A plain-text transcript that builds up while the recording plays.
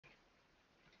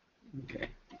Okay.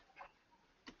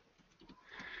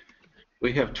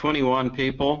 We have 21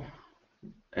 people,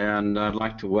 and I'd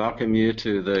like to welcome you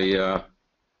to the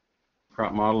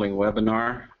crop modeling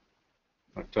webinar,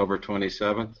 October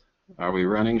 27th. Are we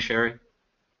running, Sherry?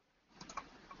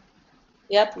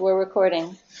 Yep, we're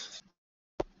recording.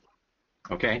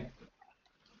 Okay.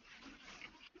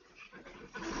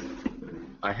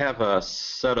 I have a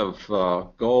set of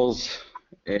goals,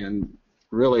 and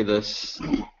really this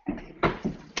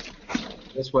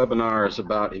webinar is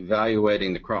about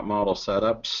evaluating the crop model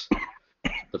setups,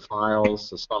 the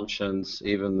files, assumptions,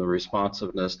 even the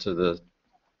responsiveness to the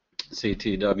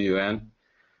CTWN,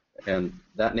 and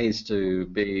that needs to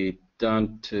be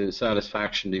done to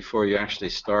satisfaction before you actually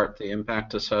start the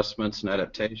impact assessments and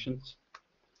adaptations.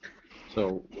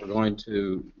 So we're going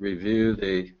to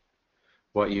review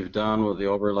what you've done with the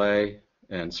overlay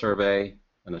and survey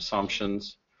and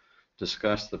assumptions,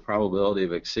 discuss the probability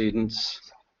of exceedance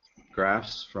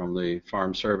graphs from the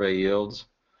farm survey yields,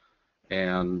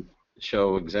 and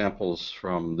show examples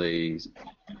from the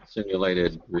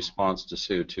simulated response to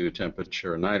CO2,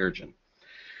 temperature, and nitrogen.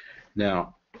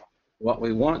 Now, what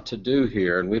we want to do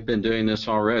here, and we've been doing this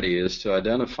already, is to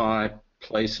identify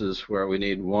places where we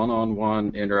need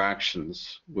one-on-one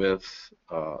interactions with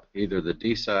either the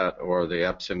DSAT or the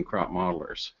EPSIM crop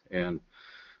modelers. And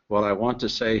what I want to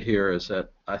say here is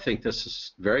that I think this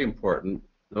is very important.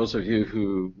 Those of you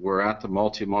who were at the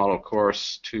multi-model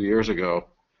course 2 years ago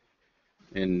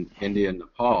in India and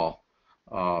Nepal,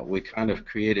 we kind of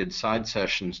created side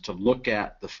sessions to look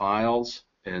at the files,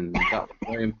 and that was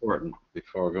very important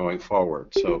before going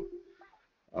forward. So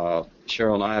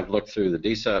Cheryl and I have looked through the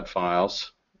DSAT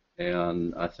files,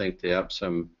 and I think the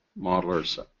EPSIM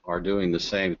modelers are doing the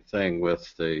same thing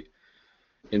with the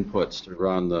inputs to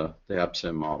run the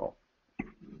EPSIM model.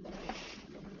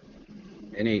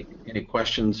 Any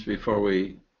questions before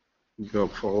we go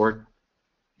forward?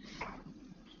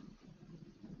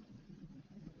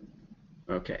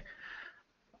 Okay.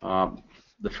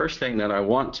 The first thing that I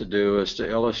want to do is to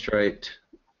illustrate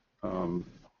some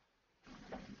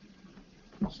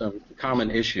common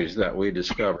issues that we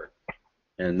discovered,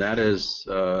 and that is,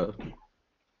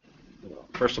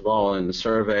 first of all, in the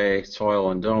survey,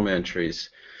 soil, and dome entries,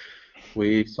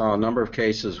 we saw a number of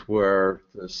cases where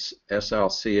this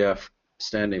SLCF,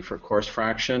 standing for course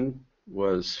fraction,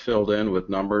 was filled in with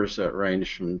numbers that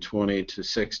range from 20 to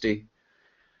 60.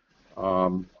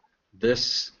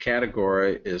 This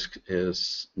category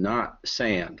is not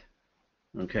sand.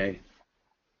 Okay,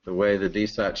 the way the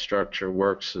DSAT structure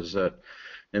works is that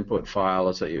input file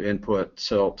is that you input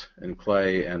silt and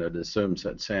clay, and it assumes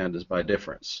that sand is by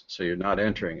difference, so you're not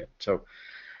entering it. So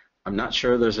I'm not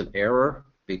sure there's an error,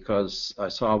 because I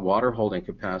saw water holding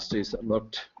capacities that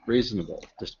looked reasonable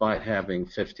despite having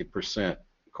 50%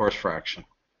 course fraction.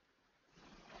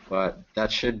 But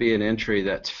that should be an entry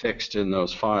that's fixed in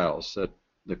those files, that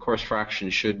the course fraction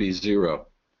should be 0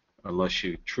 unless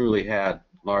you truly had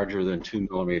larger than 2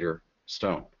 millimeter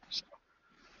stone.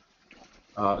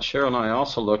 Cheryl and I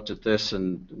also looked at this,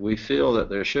 and we feel that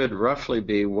there should roughly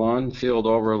be one field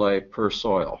overlay per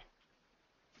soil,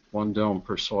 one dome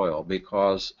per soil,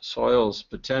 because soils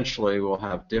potentially will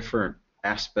have different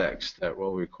aspects that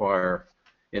will require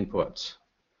inputs,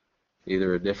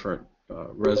 either a different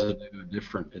residue, a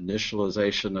different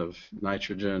initialization of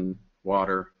nitrogen,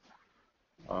 water.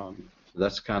 So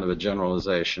that's kind of a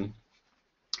generalization.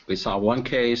 We saw one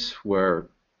case where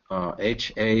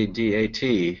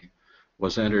HADAT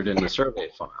was entered in the survey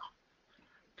file,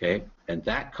 okay, and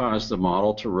that caused the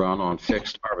model to run on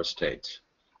fixed harvest dates.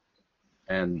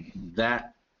 And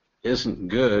that isn't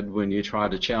good when you try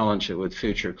to challenge it with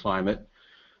future climate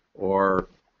or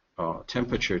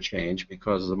temperature change,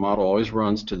 because the model always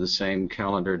runs to the same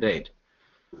calendar date.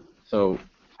 So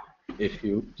if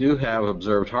you do have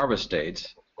observed harvest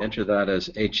dates, enter that as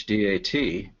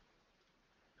HDAT,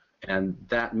 and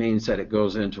that means that it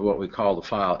goes into what we call the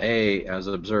file A as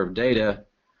observed data,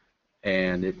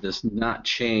 and it does not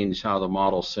change how the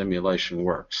model simulation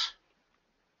works.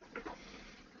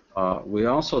 We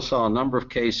also saw a number of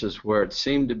cases where it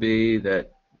seemed to be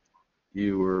that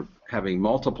you were having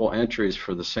multiple entries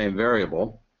for the same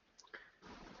variable.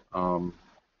 Now,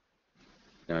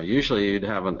 usually you'd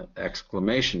have an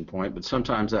exclamation point, but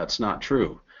sometimes that's not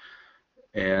true.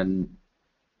 And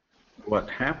what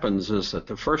happens is that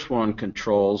the first one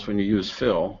controls when you use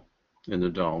fill in the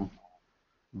dome,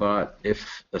 but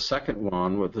if the second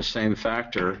one with the same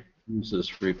factor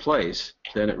uses replace,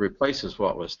 then it replaces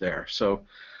what was there. So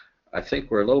I think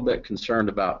we're a little bit concerned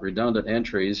about redundant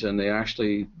entries, and they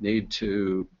actually need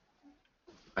to,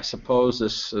 I suppose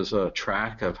this is a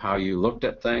track of how you looked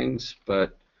at things,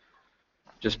 but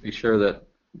just be sure that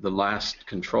the last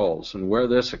controls. And where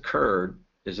this occurred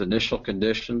is initial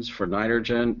conditions for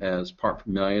nitrogen as part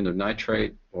per million of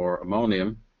nitrate or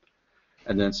ammonium,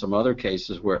 and then some other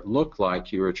cases where it looked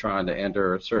like you were trying to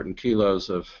enter certain kilos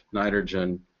of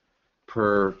nitrogen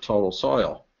per total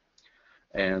soil.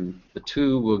 And the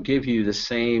two will give you the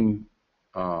same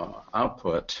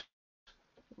output.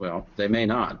 Well, they may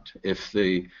not if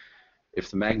the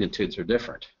magnitudes are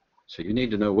different. So you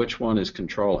need to know which one is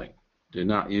controlling. Do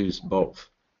not use both.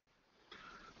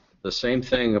 The same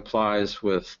thing applies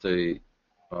with the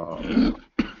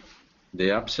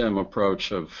AgMIP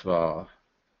approach of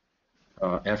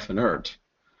F inert.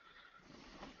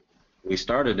 We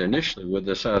started initially with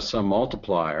this as some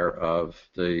multiplier of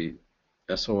the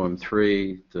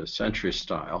SOM3, the century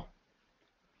style.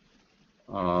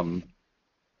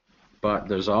 But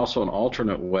there's also an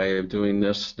alternate way of doing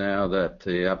this now that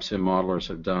the AgMIP modelers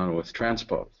have done with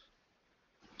transpose.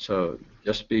 So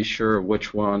just be sure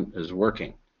which one is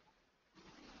working.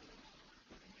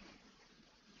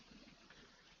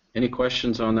 Any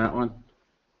questions on that one?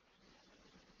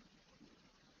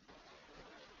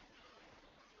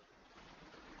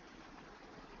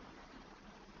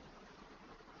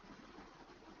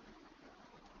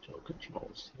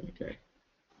 Controls. Okay.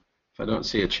 If I don't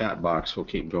see a chat box, we'll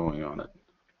keep going on it.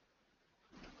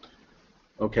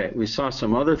 Okay, we saw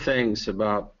some other things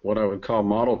about what I would call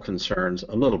model concerns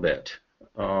a little bit.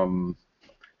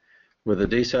 With the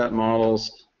DSAT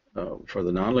models for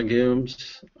the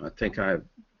non-legumes, I think I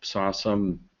saw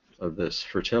some of this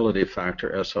fertility factor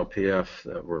SLPF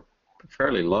that were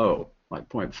fairly low, like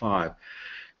 0.5.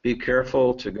 Be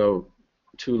careful to go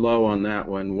too low on that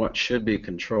when what should be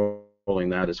controlled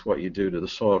that is what you do to the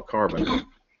soil carbon,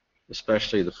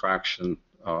 especially the fraction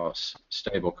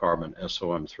stable carbon,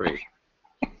 SOM3.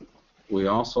 We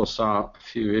also saw a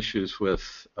few issues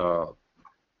with the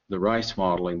rice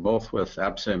modeling, both with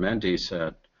AgMIP and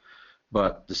DSAT,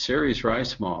 but the series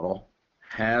rice model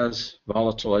has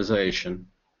volatilization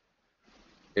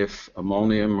if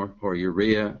ammonium or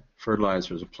urea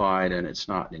fertilizer is applied and it's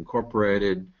not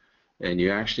incorporated, and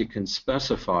you actually can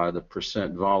specify the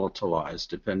percent volatilized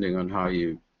depending on how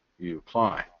you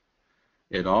apply.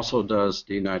 It also does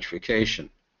denitrification,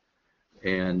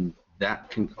 and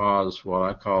that can cause what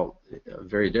I call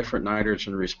very different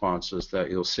nitrogen responses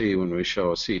that you'll see when we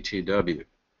show a CTW.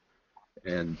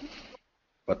 And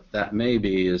what that may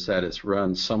be is that it's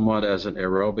run somewhat as an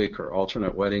aerobic or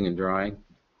alternate wetting and drying.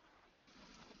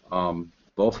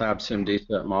 Both AgMIP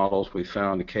DSAT models, we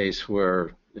found a case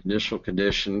where initial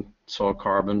condition soil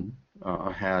carbon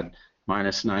had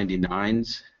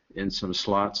 -99s in some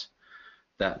slots.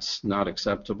 That's not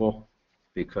acceptable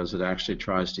because it actually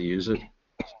tries to use it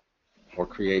or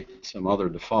create some other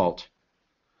default.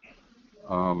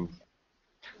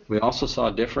 We also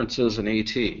saw differences in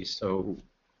ET, so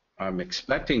I'm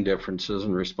expecting differences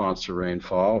in response to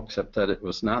rainfall, except that it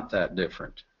was not that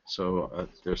different. So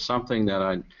there's something that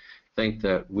I think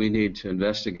that we need to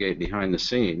investigate behind the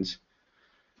scenes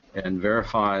and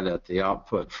verify that the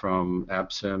output from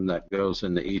AgMIP that goes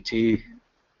in the ET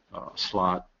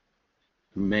slot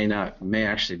may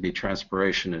actually be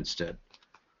transpiration instead.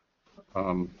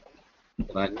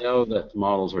 But I know that the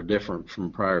models are different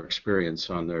from prior experience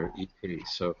on their ET,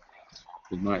 so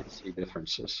we might see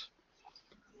differences.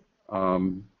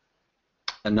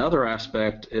 Another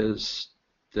aspect is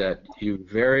that you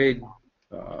varied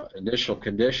initial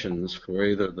conditions for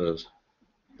either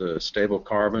the stable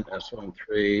carbon,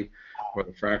 SO3, or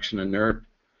the fraction inert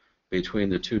between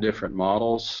the two different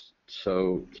models.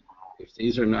 So if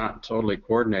these are not totally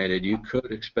coordinated, you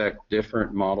could expect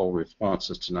different model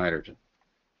responses to nitrogen.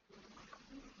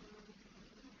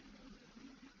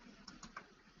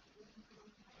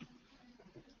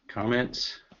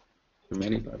 Comments from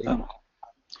anybody?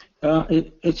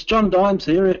 It's John Dimes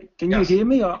here. Can you hear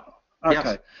me? Okay.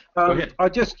 Yes. Go ahead. I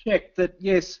just checked that,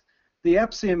 yes, the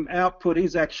AgMIP output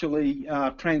is actually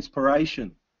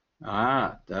transpiration.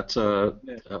 Ah, that's a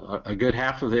good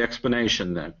half of the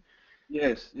explanation then.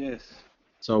 Yes, yes.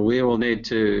 So we will need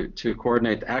to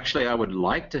coordinate. Actually, I would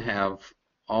like to have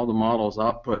all the models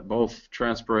output both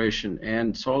transpiration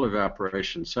and soil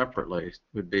evaporation separately.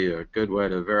 Would be a good way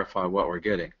to verify what we're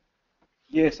getting.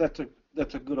 Yes, that's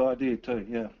a good idea too.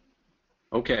 Yeah.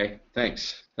 Okay,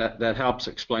 thanks. That helps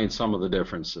explain some of the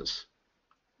differences.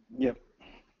 Yep.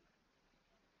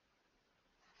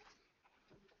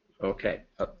 Okay,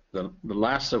 the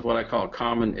last of what I call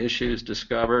common issues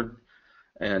discovered,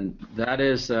 and that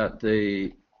is that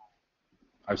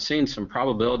I've seen some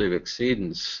probability of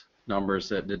exceedance numbers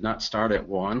that did not start at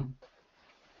 1,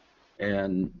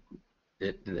 and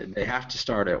they have to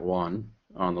start at 1,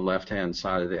 on the left-hand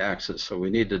side of the axis. So we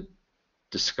need to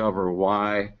discover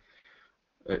why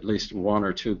at least one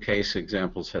or two case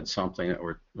examples had something that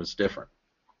was different.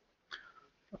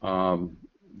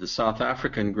 The South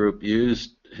African group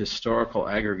used historical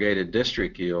aggregated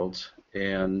district yields,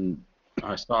 and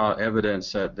I saw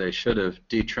evidence that they should have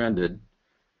detrended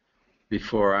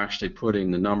before actually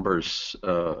putting the numbers,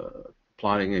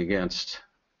 plotting against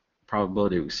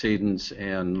probability of exceedance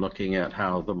and looking at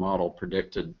how the model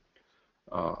predicted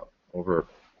over,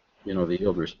 the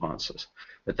yield responses.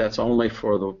 But that's only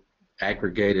for the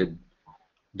aggregated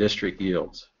district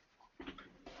yields.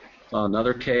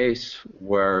 Another case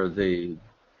where the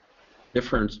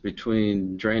difference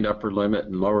between drained upper limit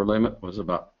and lower limit was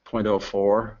about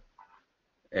 0.04,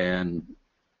 and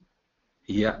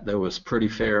yet there was pretty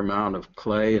fair amount of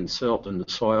clay and silt in the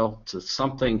soil, so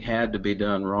something had to be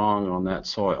done wrong on that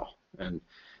soil. And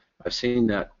I've seen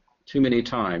that too many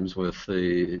times with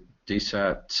the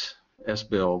DSAT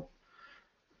S-build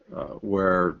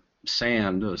where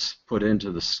sand was put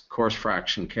into the coarse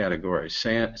fraction category.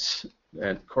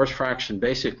 And coarse fraction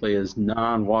basically is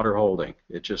non-water holding.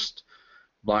 It just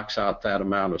blocks out that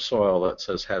amount of soil that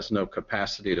says has no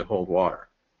capacity to hold water.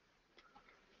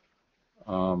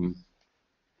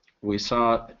 We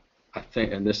saw, I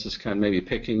think, and this is kind of maybe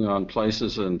picking on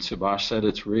places, and Subhash said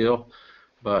it's real,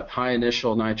 but high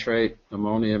initial nitrate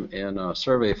ammonium in a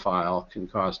survey file can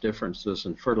cause differences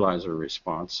in fertilizer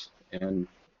response and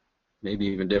maybe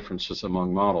even differences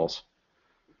among models.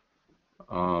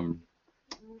 Some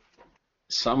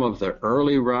of the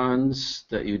early runs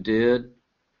that you did,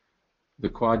 the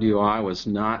quad UI was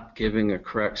not giving a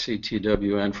correct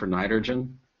CTWN for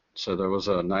nitrogen, so there was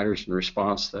a nitrogen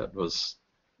response that was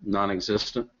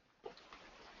non-existent.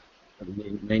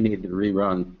 You may need to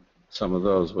rerun some of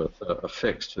those with a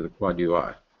fix to the quad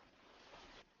UI.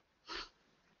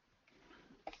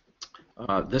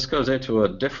 This goes into a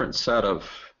different set of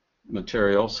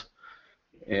materials,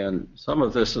 and some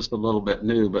of this is a little bit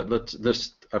new, but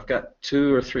I've got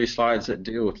 2 or 3 slides that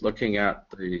deal with looking at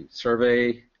the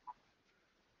survey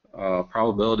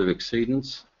probability of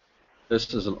exceedance.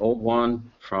 This is an old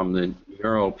one from the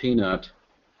Euro Peanut,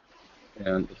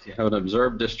 and if you have an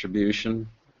observed distribution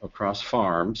across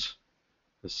farms,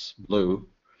 this blue,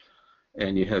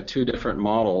 and you have 2 different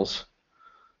models,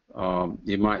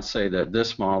 you might say that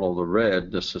this model, the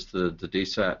red, this is the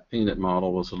DSAT Peanut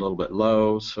model, was a little bit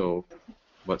low, so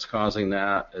what's causing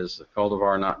that is the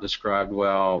cultivar not described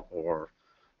well, or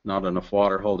not enough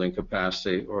water holding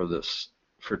capacity, or this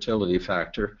fertility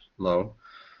factor low.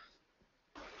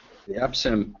 The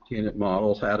AgMIP Peanut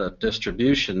model had a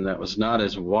distribution that was not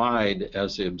as wide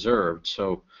as the observed,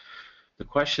 so the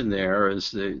question there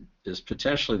is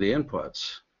potentially the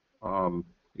inputs,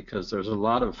 because there's a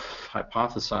lot of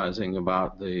hypothesizing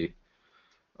about the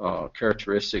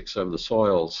characteristics of the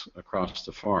soils across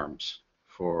the farms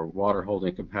for water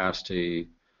holding capacity,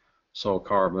 soil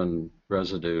carbon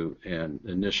residue, and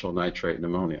initial nitrate and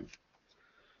ammonium.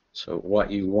 So what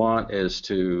you want is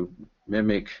to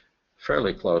mimic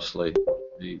fairly closely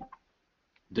the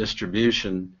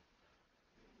distribution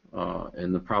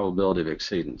and the probability of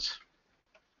exceedance.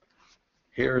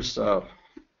 Here's a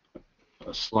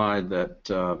slide that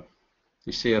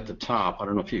you see at the top. I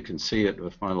don't know if you can see it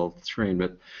with my little screen,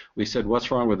 but we said,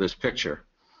 what's wrong with this picture?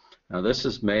 Now this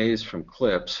is maize from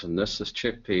clips, and this is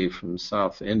chickpea from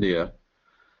South India.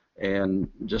 And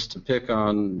just to pick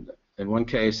on, in one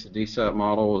case, the DSAT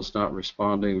model was not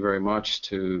responding very much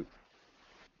to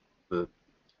the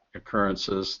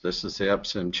occurrences. This is the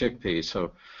AgMIP chickpea,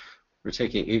 so we're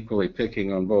equally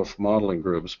picking on both modeling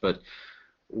groups. But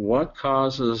what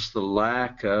causes the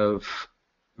lack of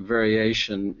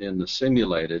variation in the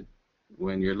simulated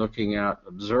when you're looking at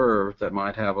observed that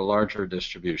might have a larger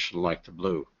distribution like the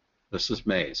blue? This is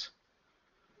maize.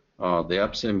 The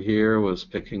AgMIP here was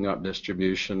picking up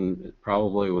distribution. It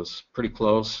probably was pretty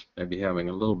close, maybe having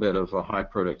a little bit of a high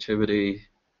productivity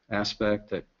aspect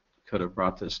that could have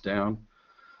brought this down.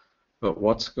 But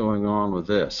what's going on with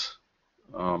this?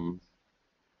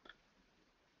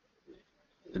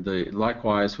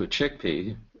 Likewise with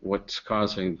chickpea, what's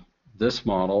causing this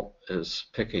model is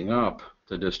picking up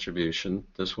the distribution.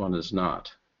 This one is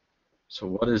not. So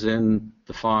what is in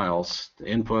the files, the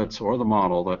inputs or the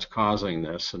model, that's causing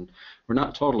this? And we're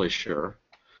not totally sure.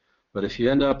 But if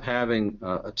you end up having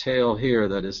a tail here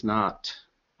that is not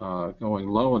going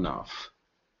low enough,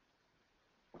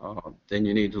 then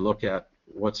you need to look at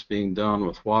what's being done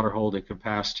with water holding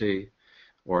capacity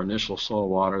or initial soil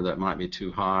water that might be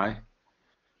too high.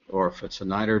 Or if it's a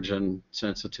nitrogen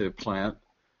sensitive plant,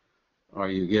 are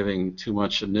you giving too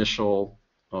much initial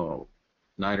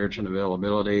nitrogen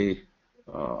availability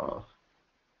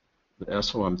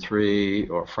SOM3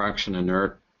 or fraction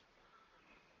inert.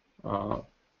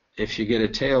 If you get a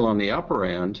tail on the upper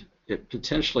end, it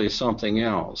potentially is something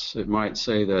else. It might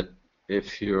say that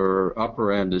if your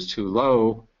upper end is too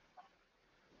low,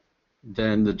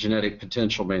 then the genetic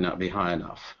potential may not be high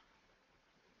enough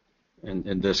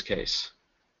in this case.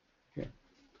 Okay.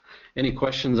 Any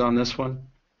questions on this one?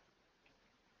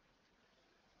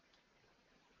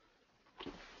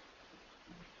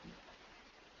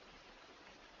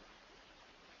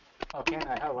 Okay,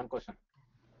 I have one question.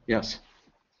 Yes.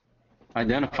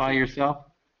 Identify yourself.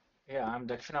 Yeah, I'm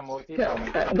Dakshinamurthy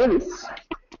from.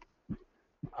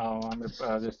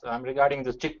 I'm regarding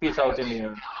this chickpea South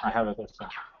India. I have a question.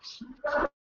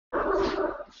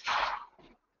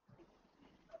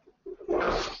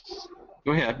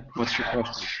 Go ahead. What's your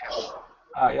question?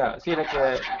 Yeah, see, like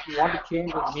if you want to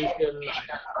change the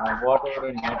initial water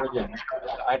and nitrogen,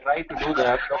 I tried to do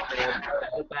that, but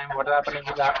at the time, what happening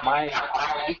is that my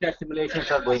DSAT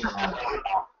simulations are going wrong.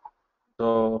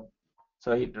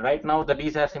 So right now the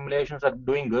DSAT simulations are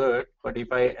doing good, but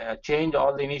if I change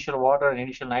all the initial water and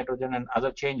initial nitrogen and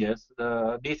other changes,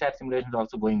 the DSAT simulation is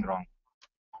also going wrong.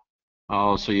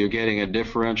 Oh, so you're getting a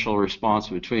differential response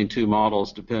between two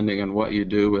models depending on what you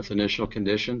do with initial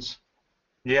conditions?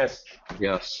 Yes.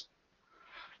 Yes.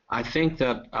 I think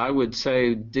that I would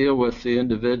say deal with the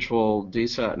individual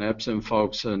DSAT and EPSIM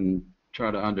folks and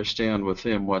try to understand with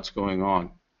them what's going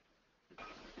on.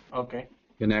 Okay.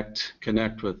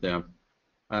 Connect with them.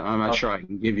 I'm not sure I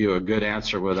can give you a good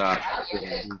answer without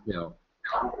detail.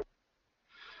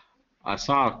 I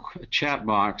saw a chat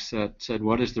box that said,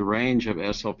 what is the range of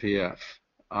SLPF?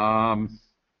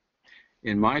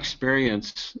 In my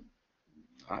experience,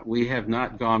 we have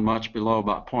not gone much below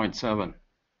about 0.7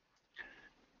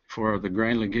 for the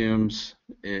grain legumes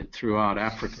throughout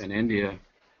Africa and India.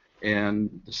 And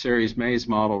the series maize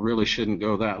model really shouldn't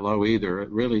go that low either.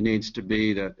 It really needs to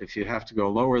be that if you have to go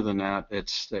lower than that,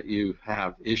 it's that you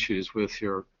have issues with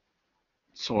your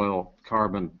soil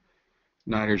carbon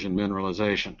nitrogen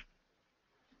mineralization.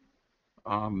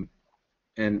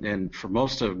 And for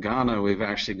most of Ghana, we've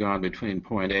actually gone between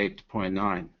 0.8 to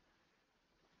 0.9.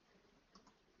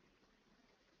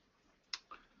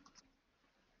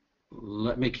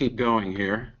 Let me keep going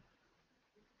here.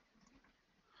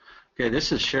 Okay,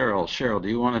 this is Cheryl. Cheryl, do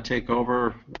you want to take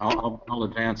over? I'll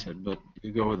advance it, but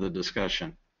you go with the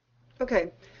discussion.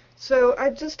 Okay, so I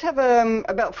just have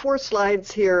about 4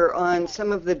 slides here on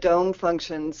some of the DOME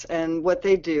functions and what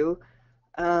they do.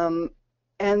 And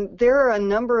there are a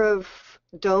number of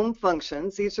DOME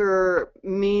functions. These are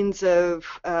means of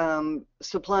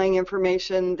supplying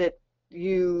information that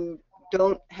you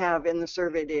don't have in the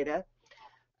survey data.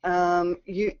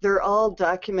 They're all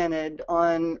documented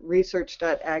on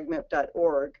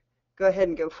research.agmip.org. Go ahead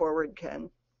and go forward,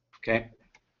 Ken. Okay.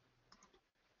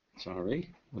 Sorry,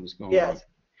 what is going on?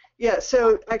 Yeah,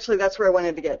 so actually that's where I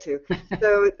wanted to get to.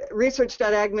 So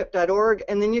research.agmip.org,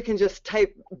 and then you can just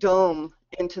type DOME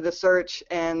into the search,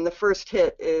 and the first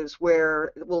hit is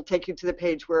where it will take you to the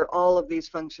page where all of these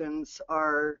functions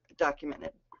are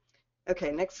documented.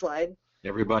 Okay, next slide.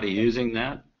 Everybody using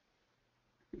that?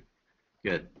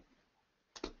 Good.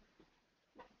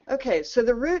 Okay, so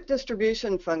the root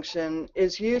distribution function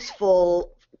is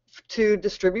useful to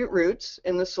distribute roots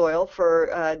in the soil. For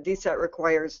DSAT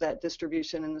requires that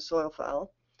distribution in the soil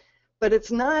file. But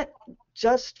it's not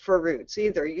just for roots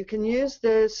either. You can use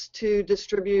this to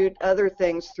distribute other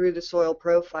things through the soil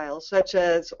profile, such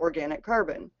as organic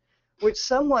carbon, which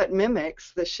somewhat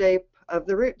mimics the shape of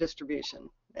the root distribution.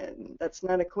 And that's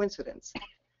not a coincidence.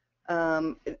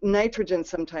 Nitrogen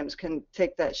sometimes can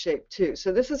take that shape too.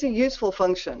 So this is a useful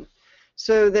function.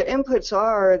 So the inputs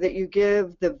are that you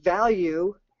give the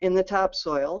value in the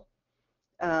topsoil.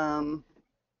 And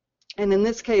in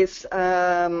this case,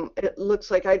 it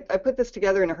looks like I put this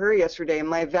together in a hurry yesterday, and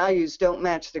my values don't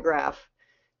match the graph.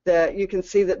 You can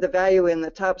see that the value in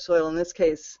the topsoil in this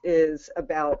case is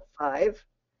about 5.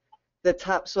 The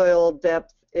topsoil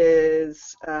depth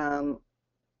is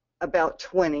about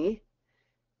 20.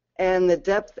 And the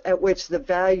depth at which the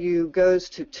value goes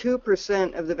to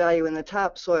 2% of the value in the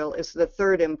topsoil is the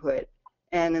third input.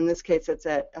 And in this case, it's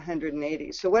at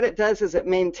 180. So what it does is it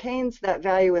maintains that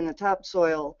value in the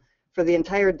topsoil for the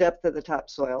entire depth of the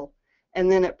topsoil,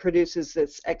 and then it produces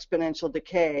this exponential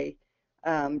decay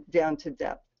down to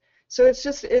depth. So it's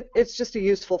just a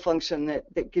useful function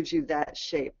that gives you that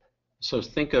shape. So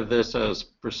think of this as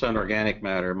percent organic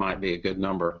matter might be a good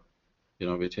number, you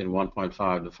know, between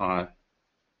 1.5 to 5.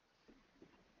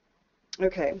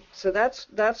 Okay, so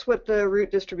that's what the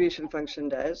root distribution function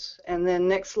does. And then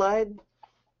next slide.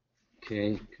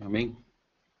 Okay, coming.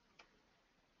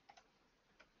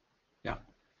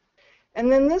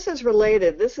 And then this is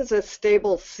related. This is a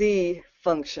stable C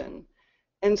function.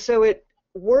 And so it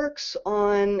works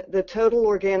on the total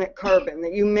organic carbon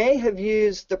that you may have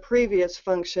used the previous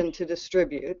function to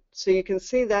distribute. So you can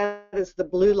see that is the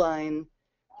blue line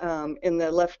in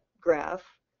the left graph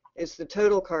is the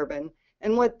total carbon.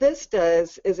 And what this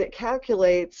does is it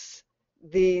calculates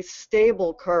the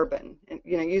stable carbon,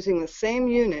 using the same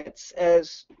units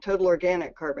as total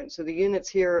organic carbon. So the units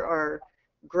here are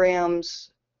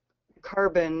grams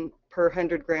carbon per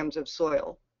 100 grams of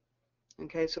soil.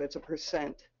 Okay, so it's a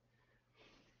percent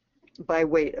by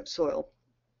weight of soil.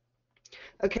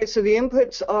 Okay, so the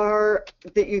inputs are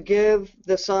that you give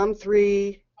the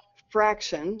SOM3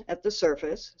 fraction at the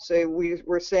surface. So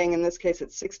we're saying in this case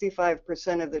it's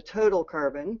 65% of the total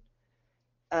carbon.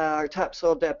 Our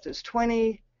topsoil depth is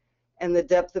 20, and the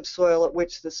depth of soil at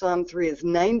which the SOM3 is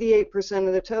 98%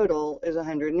 of the total is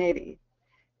 180.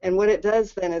 And what it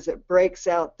does then is it breaks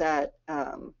out that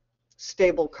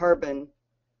stable carbon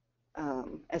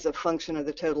as a function of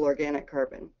the total organic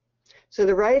carbon. So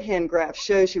the right-hand graph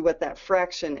shows you what that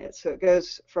fraction is. So it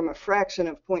goes from a fraction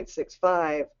of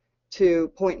 0.65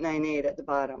 to 0.98 at the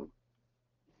bottom.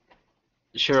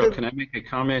 Cheryl, So, can I make a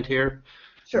comment here?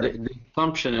 Sure. The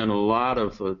assumption in a lot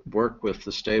of the work with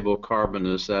the stable carbon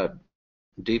is that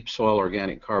deep soil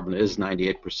organic carbon is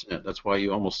 98%. That's why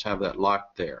you almost have that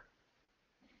locked there.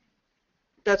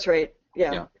 That's right.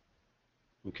 Yeah.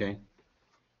 Okay.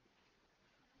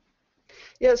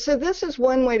 Yeah, so this is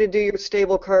one way to do your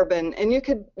stable carbon, and you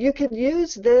could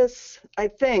use this, I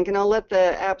think, and I'll let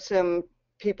the AppSim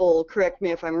people correct me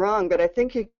if I'm wrong, but I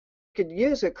think you could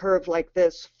use a curve like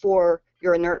this for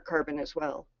your inert carbon as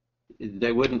well.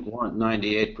 They wouldn't want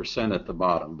 98% at the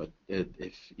bottom, but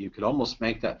if you could almost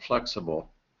make that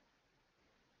flexible.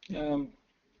 Yeah,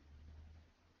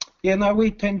 no,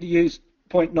 we tend to use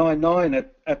 0.99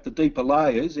 at the deeper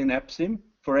layers in AppSim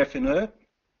for F inert.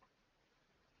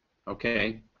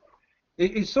 Okay.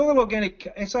 Is soil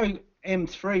organic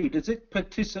SOM3, does it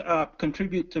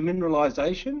contribute to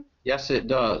mineralization? Yes, it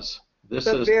does. This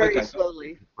But is very okay.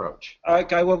 slowly. Approach.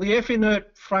 Okay, well the F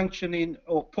inert function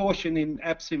or portion in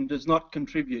AppSim does not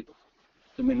contribute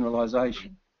to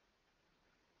mineralization.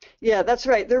 Yeah, that's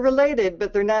right. They're related,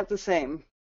 but they're not the same.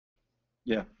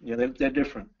 Yeah, they're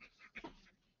different.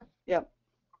 Yep.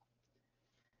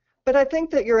 But I think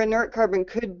that your inert carbon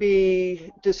could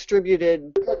be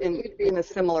distributed in a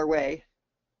similar way.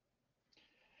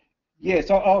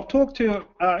 Yes, I'll talk to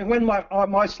when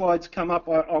my slides come up.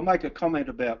 I'll make a comment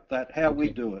about that, how we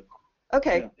do it.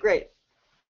 Okay, Yeah. great.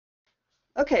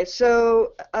 Okay,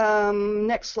 so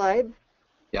next slide.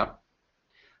 Yep.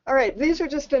 All right, these are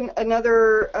just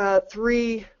another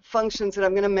 3 functions that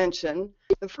I'm going to mention.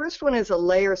 The first one is a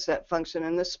layer set function,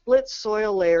 and this splits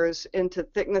soil layers into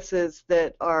thicknesses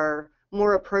that are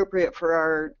more appropriate for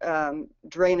our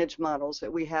drainage models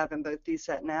that we have in both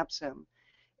DSAT and AppSim.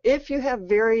 If you have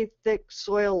very thick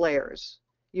soil layers,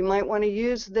 you might want to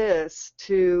use this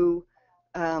to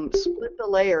split the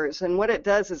layers, and what it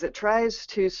does is it tries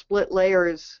to split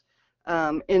layers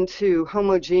into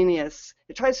homogeneous.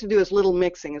 It tries to do as little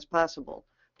mixing as possible,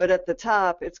 but at the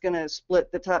top it's going to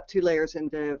split the top 2 layers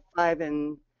into 5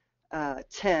 and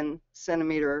 10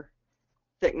 centimeter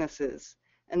thicknesses,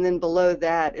 and then below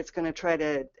that it's going to try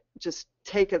to just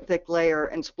take a thick layer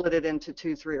and split it into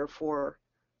 2, 3, or 4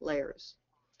 layers.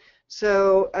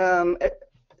 So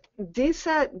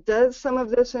DSAT does some of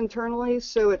this internally,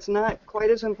 so it's not quite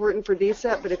as important for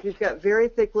DSAT, but if you've got very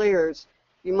thick layers,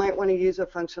 you might want to use a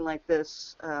function like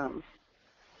this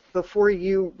before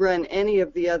you run any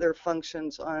of the other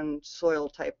functions on soil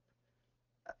type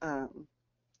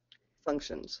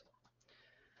functions.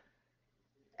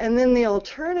 And then the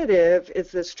alternative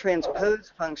is this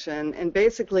transpose function, and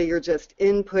basically you're just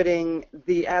inputting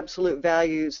the absolute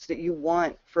values that you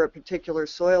want for a particular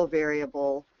soil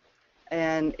variable,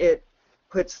 and it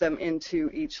puts them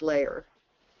into each layer.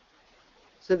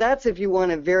 So that's if you want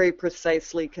to very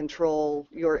precisely control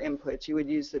your inputs, you would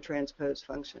use the transpose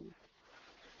function.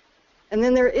 And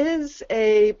then there is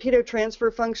a pitot transfer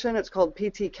function. It's called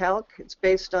ptcalc. It's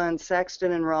based on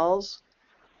Saxton and Rawls.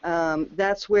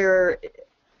 That's where,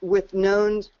 with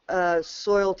known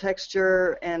soil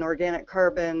texture and organic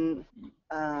carbon,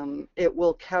 it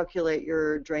will calculate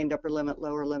your drained upper limit,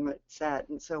 lower limit, SAT,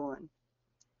 and so on.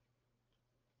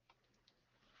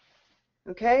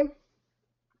 Okay?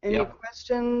 Any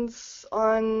questions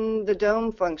on the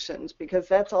DOME functions? Because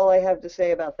that's all I have to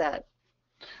say about that.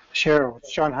 Cheryl,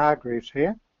 it's John Hargreaves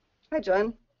here. Hi,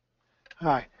 John.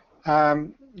 Hi.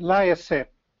 Layer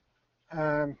set.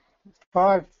 5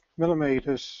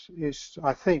 millimeters is,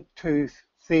 I think, too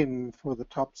thin for the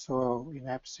topsoil in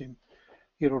AppSim.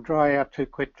 it'll dry out too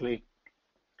quickly.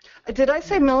 Did I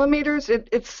say millimeters?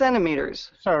 It's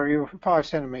centimeters. Sorry, 5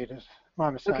 centimeters. My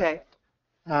mistake. Okay.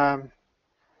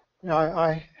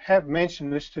 I have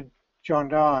mentioned this to John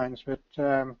Dines, but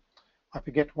I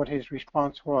forget what his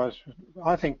response was.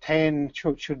 I think 10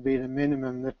 should be the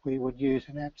minimum that we would use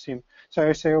in APSIM. So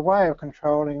is there a way of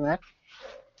controlling that?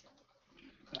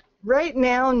 Right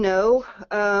now, no.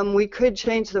 We could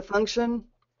change the function,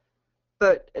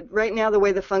 but right now the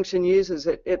way the function uses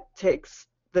it, it takes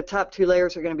the top 2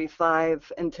 layers are going to be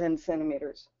 5 and 10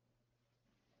 centimeters.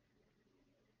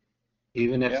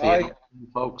 Even if the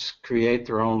folks create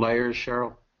their own layers,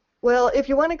 Cheryl? Well, if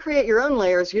you want to create your own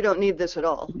layers, you don't need this at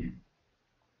all.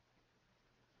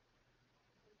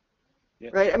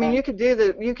 Yeah. Right? I mean, you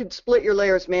could split your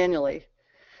layers manually.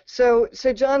 So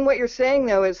John, what you're saying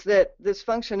though is that this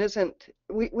function isn't.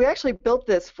 We actually built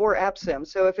this for APSIM.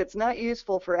 So if it's not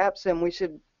useful for APSIM, we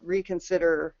should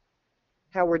reconsider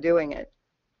how we're doing it.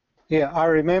 Yeah, I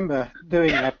remember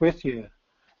doing that with you,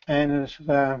 and it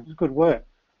was good work.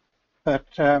 But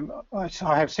I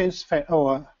have since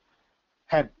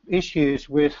had issues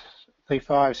with the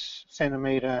 5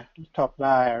 centimeter top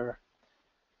layer.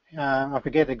 I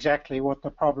forget exactly what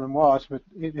the problem was, but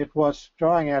it was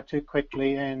drying out too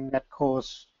quickly, and that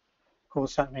caused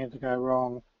something to go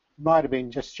wrong. Might have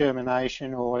been just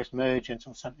germination or emergence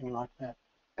or something like that.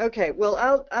 Okay,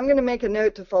 well, I'm going to make a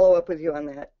note to follow up with you on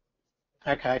that.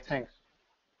 Okay, thanks.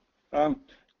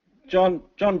 John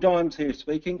Dimes here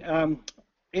speaking.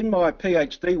 In my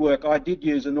PhD work, I did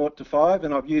use a 0 to 5,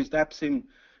 and I've used APSIM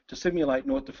to simulate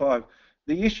 0 to 5.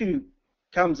 The issue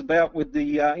comes about with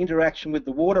the interaction with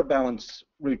the water balance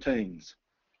routines.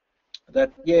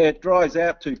 That, yeah, it dries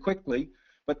out too quickly,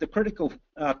 but the critical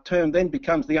term then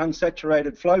becomes the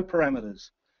unsaturated flow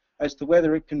parameters as to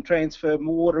whether it can transfer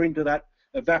more water into that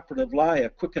evaporative layer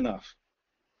quick enough.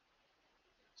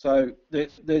 So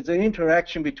there's an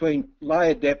interaction between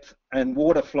layer depth and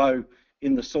water flow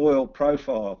in the soil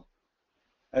profile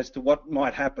as to what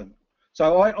might happen.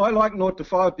 So I like 0 to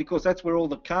 5 because that's where all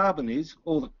the carbon is,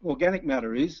 all the organic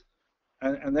matter is,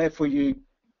 and therefore you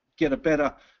get a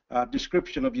better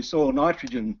description of your soil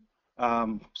nitrogen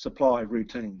supply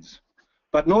routines.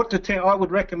 But 0 to 10, I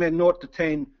would recommend 0 to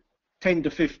 10, 10 to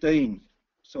 15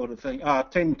 sort of thing,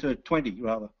 10 to 20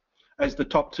 rather, as the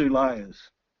top 2 layers.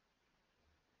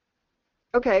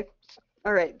 Okay,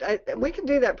 all right. We can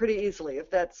do that pretty easily if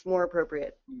that's more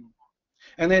appropriate.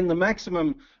 And then the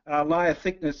maximum layer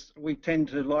thickness we tend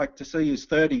to like to see is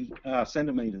 30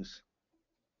 centimeters.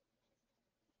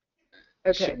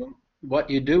 Okay. So what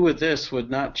you do with this would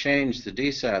not change the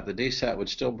DSAT. The DSAT would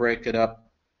still break it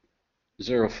up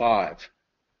 0.5.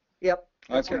 Yep.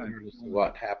 Okay.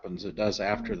 What happens, it does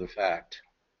after the fact.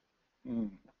 Mm.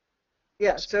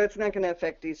 Yeah, so it's not going to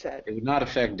affect DSAT. It would not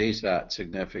affect DSAT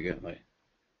significantly.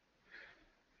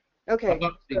 Okay. How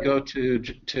about we go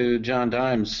to John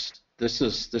Dimes? This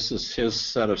is his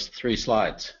set of 3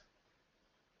 slides.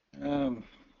 Oh,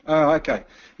 okay.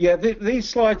 Yeah, these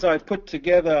slides I put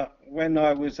together when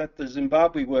I was at the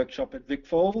Zimbabwe workshop at Vic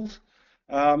Falls.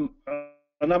 A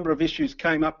number of issues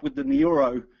came up with the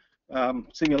Neuro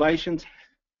simulations,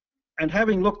 and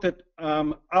having looked at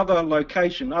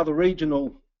other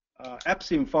regional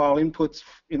APSIM file inputs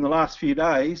in the last few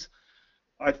days,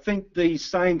 I think these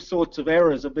same sorts of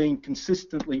errors are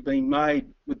consistently being made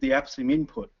with the APSIM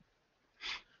input.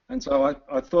 And so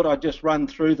I thought I'd just run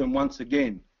through them once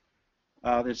again.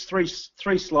 There's three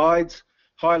slides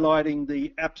highlighting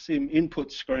the APSIM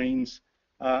input screens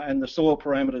and the soil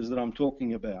parameters that I'm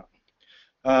talking about.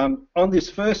 On this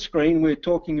first screen, we're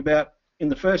talking about, in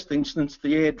the first instance,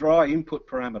 the air-dry input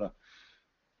parameter.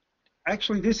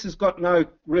 Actually, this has got no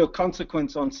real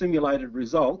consequence on simulated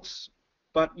results,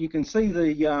 but you can see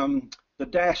the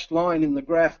dashed line in the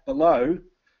graph below.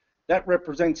 That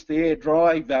represents the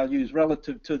air-dry values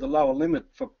relative to the lower limit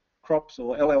for crops,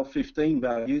 or LL15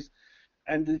 values,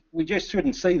 and we just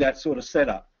shouldn't see that sort of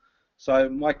setup. So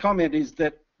my comment is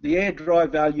that the air-dry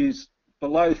values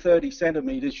below 30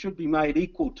 centimeters should be made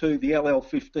equal to the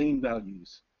LL15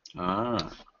 values. Ah.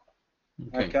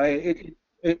 Okay.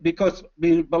 Because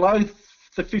below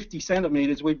the 50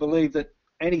 centimeters, we believe that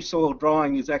any soil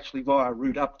drying is actually via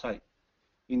root uptake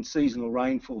in seasonal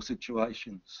rainfall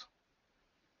situations.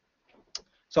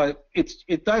 So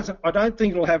I don't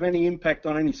think it'll have any impact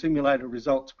on any simulated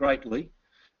results greatly.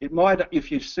 It might if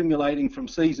you're simulating from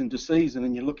season to season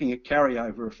and you're looking at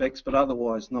carryover effects, but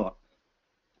otherwise not.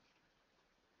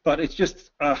 But it's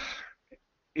just,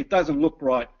 it doesn't look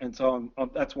right, and so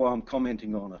that's why I'm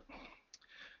commenting on it.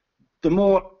 The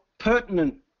more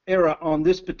pertinent error on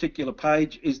this particular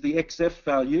page is the XF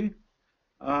value.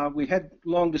 We had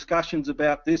long discussions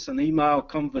about this and email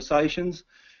conversations.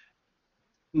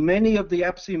 Many of the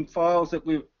AgMIP files that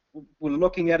we're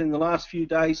looking at in the last few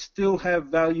days still have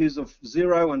values of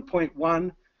 0 and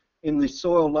 0.1 in the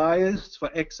soil layers for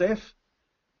XF,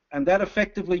 and that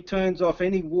effectively turns off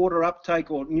any water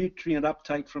uptake or nutrient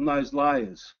uptake from those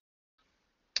layers.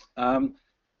 And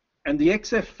the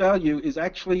XF value is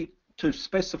actually to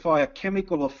specify a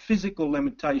chemical or physical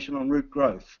limitation on root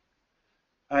growth.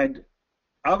 And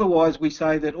otherwise, we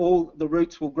say that all the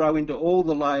roots will grow into all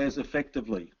the layers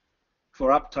effectively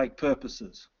for uptake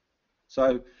purposes.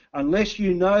 So unless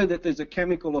you know that there's a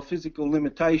chemical or physical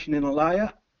limitation in a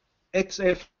layer,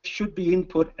 XF should be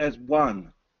input as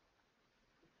 1.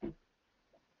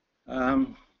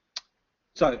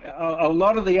 So a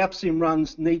lot of the AgMIP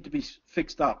runs need to be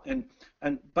fixed up,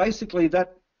 and basically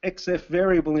that XF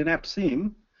variable in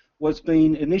AgMIP was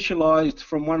being initialized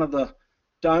from one of the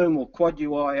DOME or quad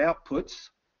UI outputs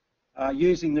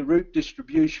using the root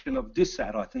distribution of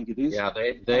DISAT, I think it is. Yeah,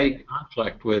 they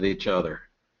conflict with each other,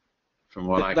 from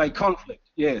what They conflict,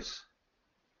 yes.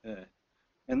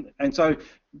 And so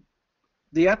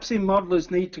the AgMIP modelers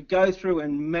need to go through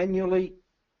and manually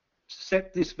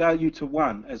set this value to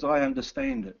 1, as I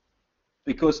understand it,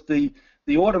 because the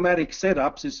automatic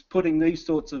setups is putting these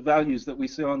sorts of values that we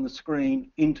see on the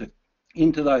screen into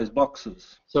those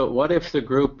boxes. So what if the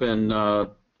group in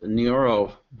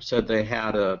Neuro said they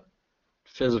had a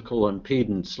physical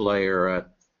impedance layer at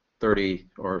 30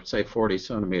 or say 40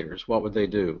 centimeters? What would they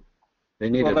do? They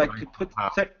needed. Well,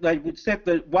 they would set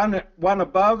the one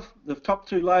above the top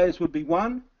 2 layers would be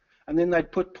 1, and then they'd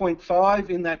put 0.5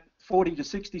 in that 40 to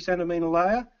 60 centimeter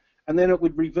layer, and then it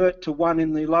would revert to 1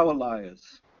 in the lower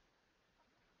layers.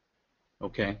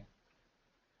 Okay.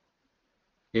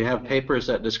 You have papers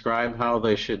that describe how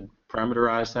they should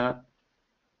parameterize that?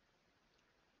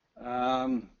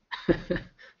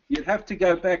 You'd have to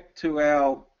go back to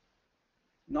our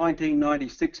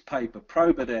 1996 paper,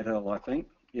 Probert et al., I think.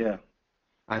 Yeah.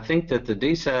 I think that the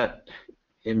DSAT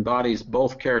embodies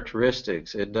both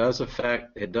characteristics. It does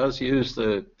use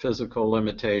the physical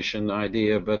limitation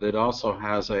idea, but it also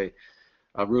has a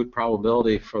root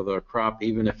probability for the crop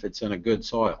even if it's in a good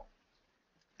soil.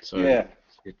 So yeah.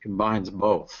 It combines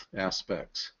both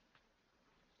aspects.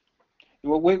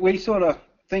 Well, we sort of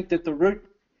think that the root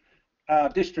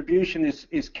distribution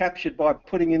is captured by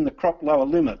putting in the crop lower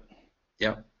limit.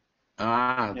 Yep.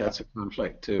 That's a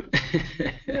conflict too.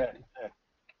 Yeah.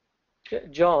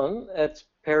 John, it's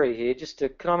Perry here.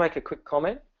 Can I make a quick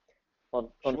comment on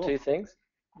Sure. 2 things?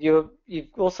 You've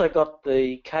also got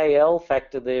the KL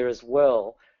factor there as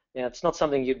well. Now, it's not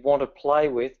something you'd want to play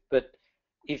with, but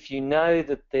if you know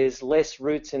that there's less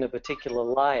roots in a particular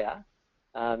layer,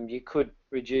 you could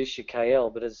reduce your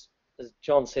KL. But as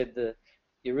John said,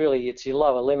 it's your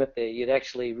lower limit there. You'd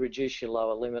actually reduce your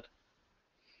lower limit,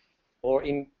 or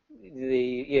in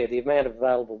the amount of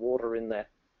available water in that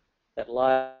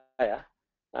layer.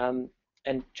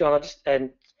 And John,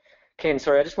 and Ken,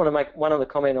 sorry, I just want to make one other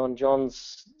comment on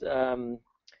John's.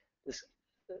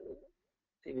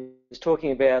 He was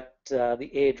talking about the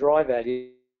air dry value.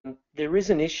 There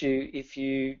is an issue if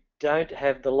you don't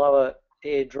have the lower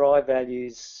air dry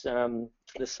values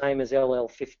the same as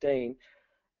LL15.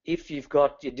 If you've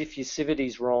got your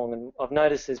diffusivities wrong, and I've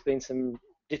noticed there's been some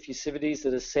diffusivities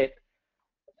that are set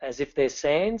as if they're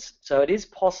sands, so it is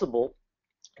possible,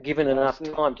 given enough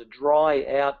time, to dry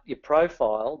out your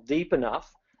profile deep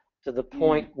enough to the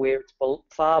point where it's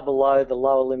far below the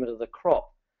lower limit of the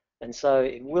crop, and so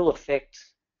it will affect.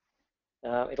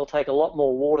 It'll take a lot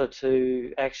more water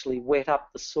to actually wet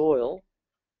up the soil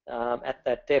at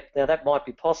that depth. Now that might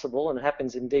be possible, and it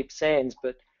happens in deep sands,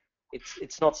 but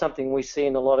it's not something we see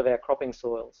in a lot of our cropping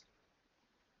soils.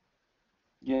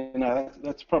 Yeah, no,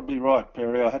 that's probably right,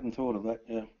 Perry. I hadn't thought of that.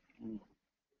 Yeah.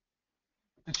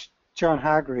 It's John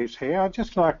Hargreaves here. I'd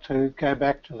just like to go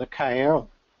back to the KL.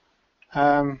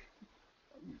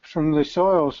 From the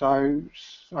soils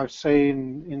I've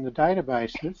seen in the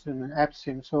databases, in the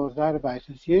AgMIP soils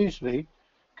databases, usually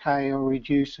KL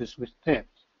reduces with depth,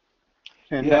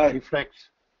 and that reflects.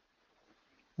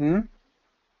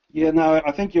 Yeah, no,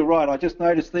 I think you're right. I just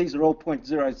noticed these are all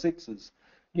 0.06s.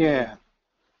 Yeah.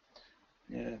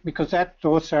 Yeah. Because that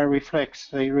also reflects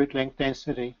the root length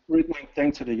density. Root length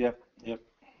density, yep.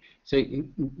 So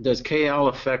does KL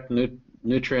affect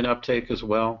nutrient uptake as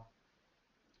well?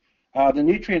 The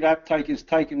nutrient uptake is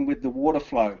taken with the water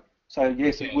flow, so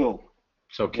yes, it will.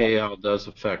 So KL does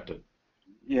affect it.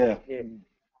 Yeah.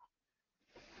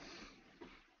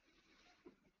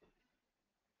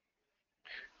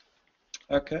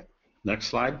 Okay. Next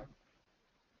slide.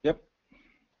 Yep.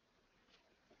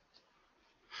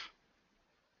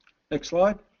 Next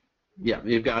slide. Yeah,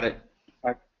 you've got it.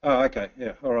 Oh, okay,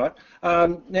 yeah, all right.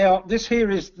 Now, this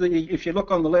here is the, if you look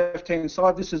on the left-hand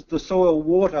side, this is the soil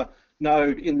water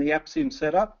node in the AgMIP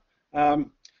setup.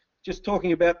 Just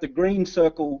talking about the green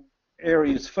circle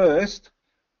areas first,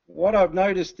 what I've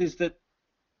noticed is that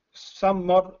some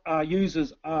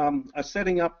users are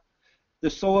setting up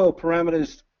the soil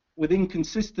parameters with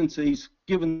inconsistencies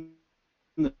given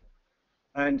the,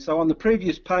 and so on the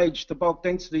previous page, the bulk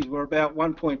densities were about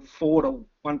 1.4 to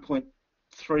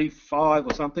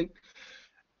 1.35 or something.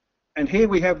 And here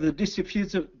we have the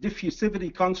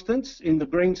diffusivity constants in the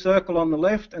green circle on the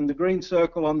left, and the green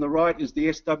circle on the right is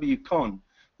the SW-con,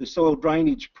 the soil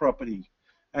drainage property.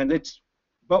 And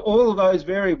but all of those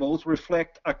variables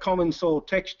reflect a common soil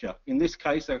texture, in this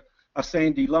case a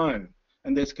sandy loam,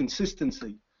 and there's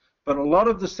consistency. But a lot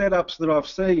of the setups that I've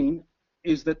seen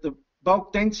is that the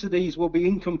bulk densities will be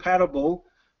incompatible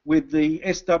with the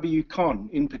SW-con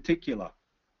in particular,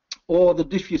 or the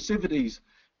diffusivities.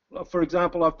 For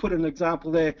example, I've put an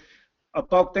example there, a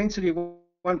bulk density of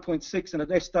 1.6 and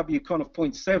an SW-con of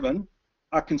 0.7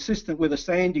 are consistent with a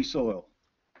sandy soil.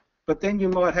 But then you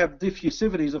might have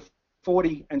diffusivities of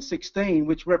 40 and 16,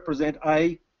 which represent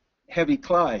a heavy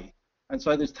clay. And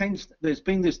so there's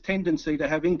been this tendency to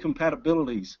have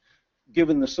incompatibilities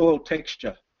given the soil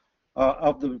texture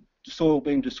of the soil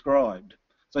being described.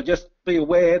 So just be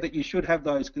aware that you should have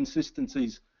those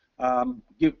consistencies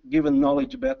given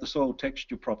knowledge about the soil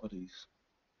texture properties.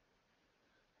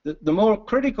 The more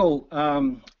critical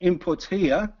inputs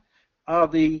here are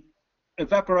the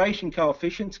evaporation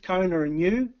coefficients, Kona and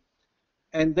U,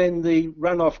 and then the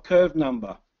runoff curve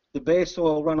number, the bare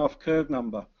soil runoff curve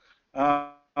number.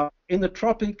 In the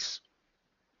tropics,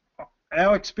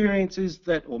 our experience is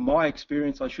that, or my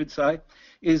experience I should say,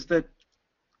 is that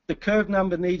the curve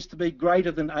number needs to be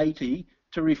greater than 80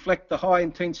 to reflect the high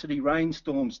intensity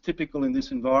rainstorms typical in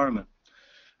this environment.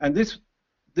 And this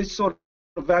sort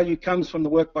of value comes from the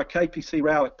work by KPC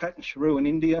Rao at Patancheru in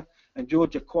India and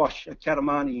Georgia Quash at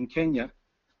Katamani in Kenya,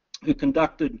 who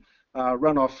conducted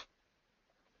runoff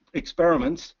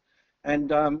experiments.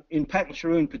 And in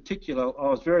Patancheru in particular, I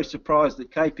was very surprised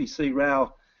that KPC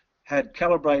Rao had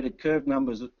calibrated curve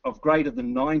numbers of greater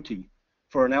than 90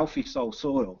 for an alfisol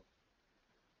soil.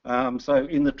 So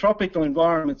in the tropical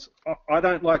environments, I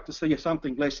don't like to see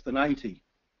something less than 80.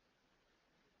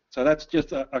 So that's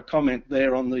just a comment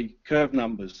there on the curve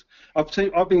numbers.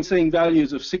 I've been seeing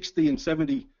values of 60 and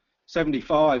 70,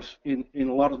 75 in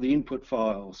a lot of the input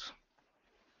files.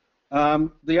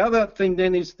 The other thing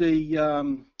then is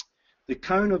the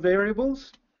Kona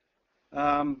variables.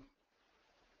 I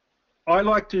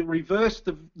like to reverse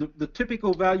the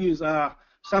typical values are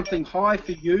something high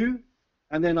for U,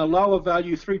 and then a lower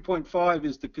value, 3.5,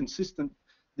 is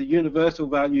the universal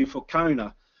value for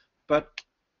Kona. But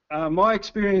my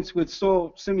experience with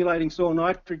simulating soil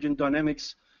nitrogen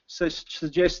dynamics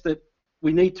suggests that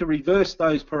we need to reverse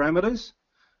those parameters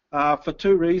for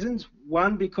two reasons.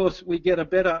 One, because we get a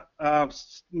better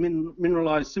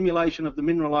simulation of the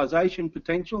mineralization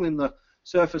potential in the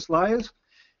surface layers,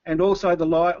 and also the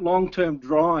long-term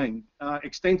drying,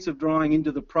 extensive drying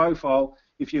into the profile.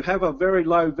 If you have a very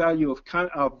low value of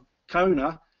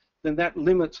Kona, then that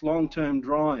limits long-term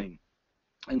drying.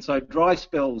 And so dry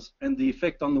spells and the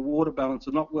effect on the water balance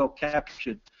are not well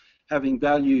captured, having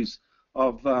values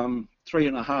of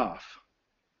 3.5.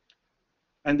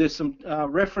 And there's some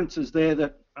references there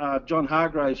that John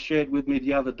Hargraves shared with me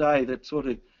the other day that sort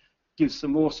of gives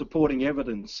some more supporting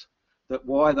evidence that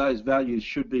why those values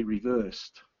should be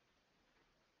reversed.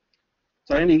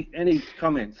 So any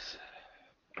comments?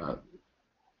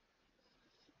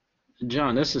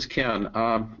 John, this is Ken.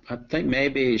 I think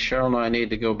maybe Cheryl and I need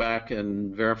to go back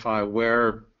and verify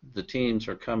where the teams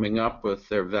are coming up with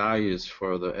their values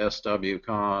for the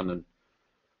SW-con and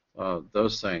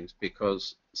those things,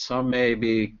 because some may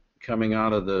be coming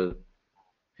out of the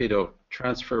pitot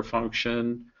transfer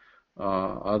function,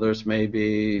 others may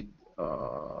be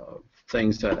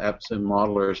things that AppSim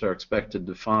modelers are expected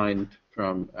to find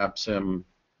from AppSim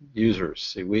users.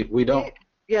 See, we don't.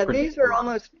 Yeah, these are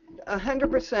almost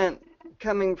 100%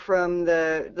 coming from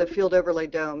the field overlay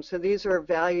dome. So these are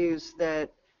values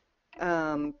that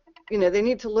you know, they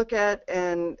need to look at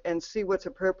and see what's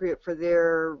appropriate for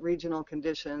their regional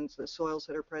conditions, the soils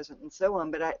that are present, and so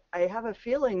on. But I have a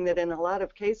feeling that in a lot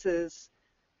of cases,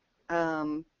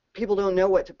 people don't know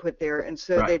what to put there, and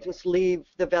so they just leave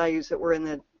the values that were in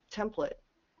the template.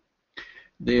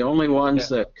 The only ones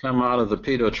that come out of the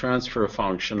pitot transfer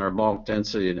function are bulk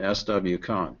density and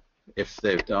SW-con, if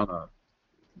they've done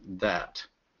that.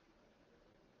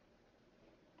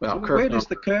 Well, where does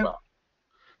the curve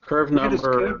curve number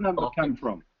come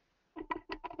from?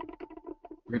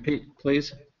 Repeat,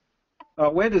 please.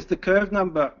 Where does the curve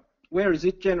number, where is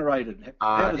it generated?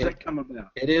 How does that come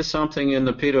about? It is something in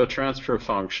the pitot transfer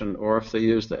function, or if they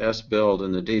use the S-build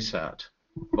in the DSAT.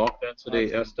 Bulk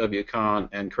density, SWCon,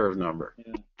 and curve number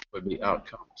would be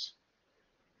outcomes.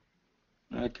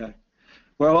 Okay.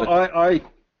 Well,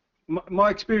 my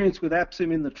experience with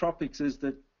APSIM in the tropics is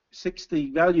that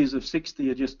values of 60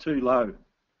 are just too low.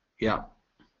 Yeah.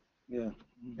 Yeah.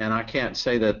 And I can't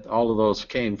say that all of those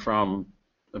came from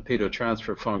the pitot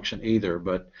transfer function either,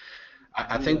 but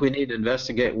I think we need to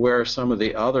investigate where some of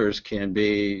the others can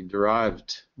be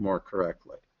derived more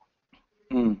correctly.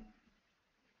 Mm.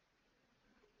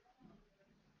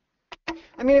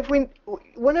 I mean,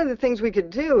 one of the things we could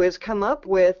do is come up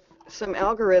with some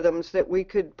algorithms that we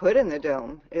could put in the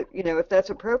dome. If that's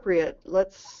appropriate,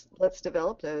 let's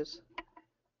develop those.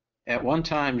 At one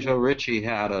time, Joe Ritchie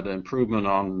had an improvement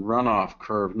on runoff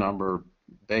curve number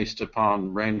based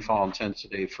upon rainfall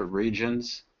intensity for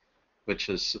regions, which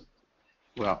is,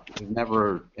 well, we've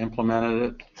never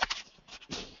implemented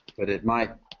it, but it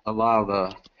might allow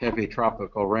the heavy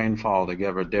tropical rainfall to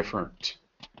give a different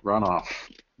runoff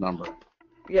number.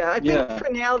 Yeah, I think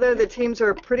for now, though, the teams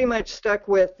are pretty much stuck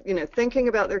with, thinking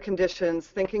about their conditions,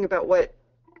 thinking about what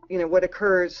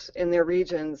occurs in their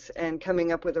regions, and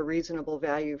coming up with a reasonable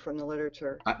value from the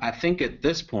literature. I think at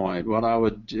this point, what I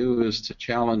would do is to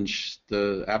challenge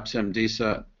the APSIM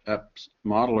DSAT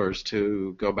modelers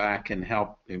to go back and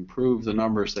help improve the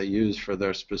numbers they use for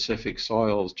their specific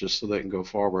soils, just so they can go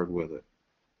forward with it.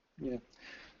 Yeah.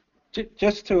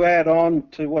 Just to add on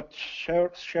to what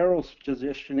Cheryl's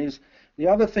suggestion is, the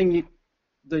other thing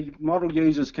the model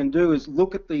users can do is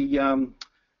look at the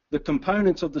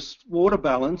components of the water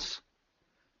balance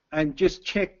and just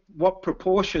check what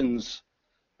proportions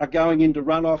are going into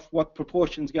runoff, what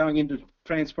proportions going into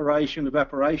transpiration,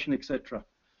 evaporation, etc.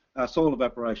 Soil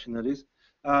evaporation, that is.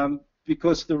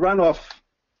 Because the runoff,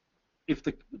 if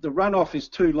the runoff is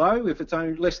too low, if it's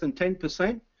only less than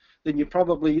 10%,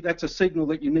 then that's a signal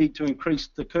that you need to increase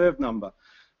the curve number.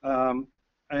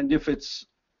 And if it's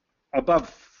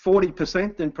above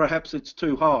 40%, then perhaps it's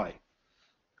too high.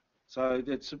 So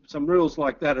there's some rules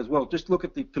like that as well. Just look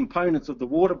at the components of the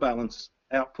water balance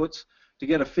outputs to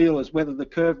get a feel as whether the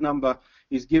curve number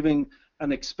is giving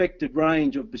an expected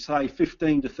range of, say,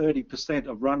 15 to 30%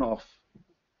 of runoff,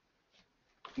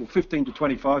 or 15 to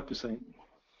 25%.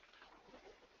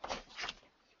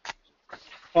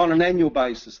 On an annual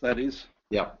basis, that is.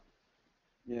 Yeah.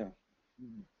 Yeah.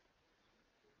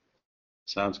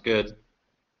 Sounds good.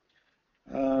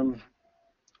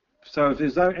 So if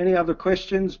there's any other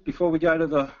questions before we go to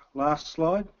the last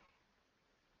slide?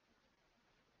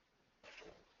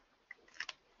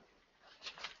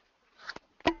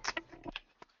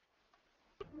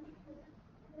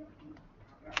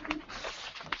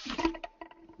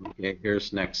 Okay,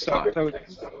 here's next slide.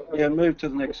 Yeah, move to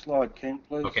the next slide, Ken,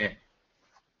 please. Okay.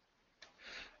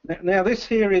 Now this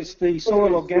here is the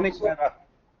soil organic matter.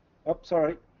 Oh,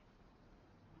 sorry.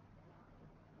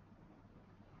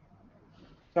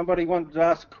 Somebody wanted to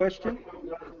ask a question?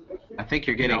 I think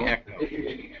you're getting echo.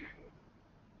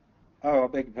 Oh, I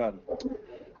beg your pardon.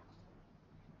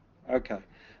 Okay.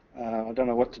 I don't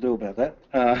know what to do about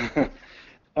that.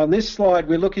 On this slide,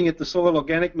 we're looking at the soil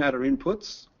organic matter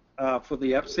inputs for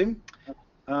the APSIM.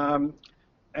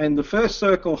 And the first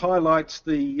circle highlights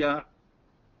the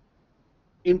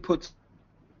inputs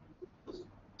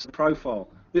profile.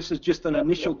 This is just an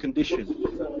initial condition.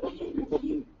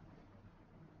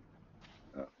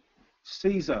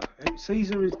 Caesar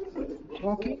is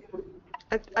talking.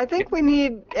 I think we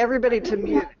need everybody to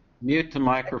mute. Mute the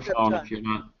microphone if you're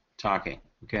not talking,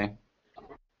 okay?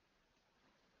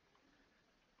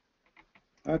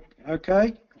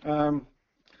 Okay.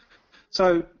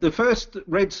 So the first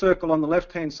red circle on the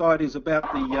left-hand side is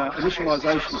about the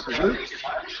initialization of the roots.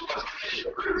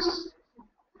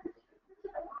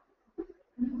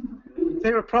 Is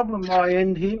there a problem on my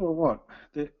end here or what?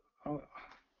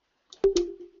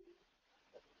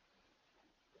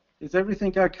 Is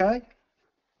everything okay?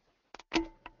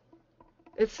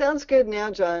 It sounds good now,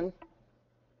 John.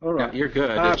 All right. Yeah, you're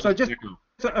good. So just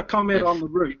a comment on the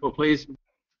root. People, please.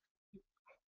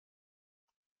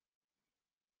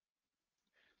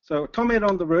 So a comment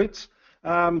on the roots.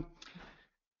 I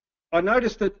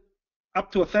noticed that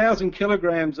up to 1,000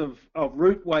 kilograms of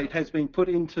root weight has been put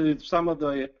into some of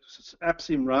the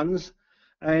APSIM runs,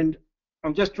 and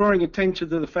I'm just drawing attention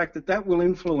to the fact that that will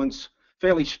influence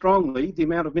fairly strongly the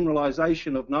amount of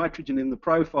mineralization of nitrogen in the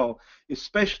profile,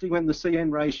 especially when the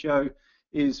CN ratio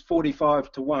is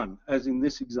 45 to 1, as in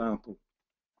this example.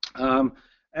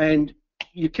 And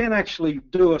you can actually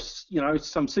do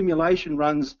some simulation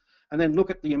runs and then look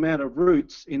at the amount of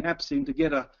roots in AppSim to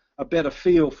get a better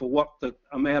feel for what the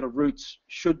amount of roots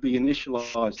should be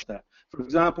initialized at. For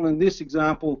example, in this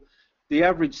example, the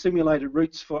average simulated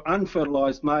roots for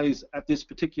unfertilized maize at this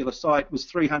particular site was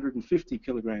 350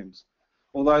 kilograms,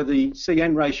 although the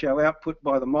CN ratio output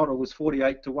by the model was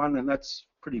 48:1, and that's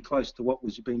pretty close to what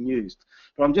was being used.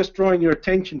 But I'm just drawing your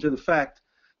attention to the fact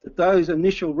that those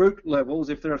initial root levels,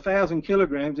 if they're 1,000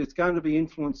 kilograms, it's going to be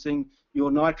influencing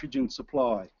your nitrogen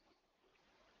supply.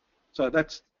 So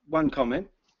that's one comment.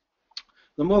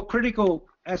 The more critical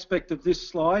aspect of this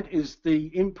slide is the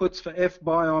inputs for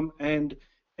F-biome and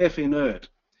F-inert.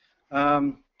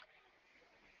 There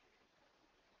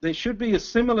should be a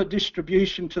similar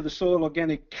distribution to the soil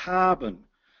organic carbon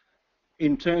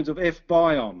in terms of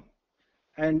F-biome,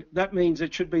 and that means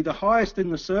it should be the highest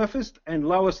in the surface and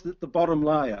lowest at the bottom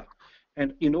layer.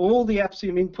 And in all the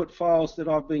AppSim input files that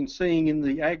I've been seeing in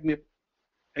the AgMIP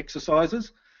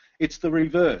exercises, it's the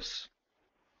reverse.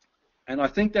 And I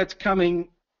think that's coming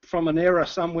from an error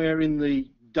somewhere in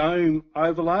the dome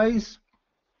overlays.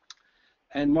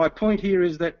 And my point here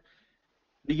is that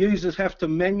the users have to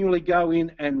manually go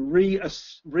in and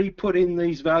re-put in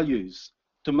these values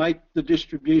to make the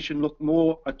distribution look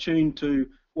more attuned to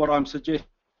what I'm suggesting.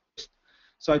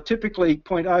 So typically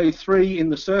 0.03 in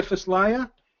the surface layer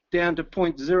down to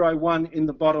 0.01 in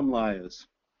the bottom layers.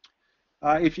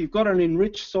 If you've got an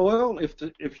enriched soil,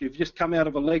 if you've just come out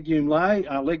of a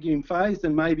legume phase,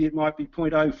 then maybe it might be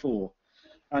 0.04.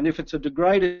 And if it's a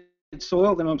degraded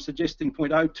soil, then I'm suggesting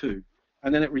 0.02.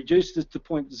 And then it reduces to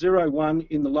 0.01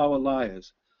 in the lower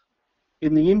layers.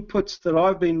 In the inputs that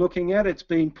I've been looking at, it's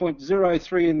been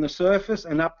 0.03 in the surface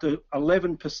and up to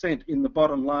 11% in the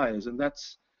bottom layers, and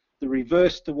that's the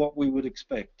reverse to what we would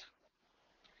expect.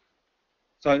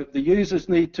 So the users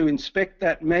need to inspect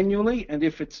that manually, and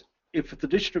if the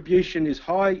distribution is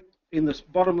high in the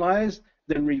bottom layers,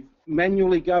 then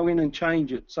manually go in and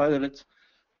change it so that it's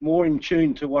more in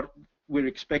tune to what we're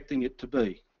expecting it to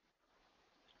be.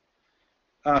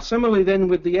 Similarly then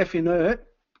with the F-inert,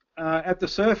 at the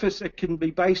surface it can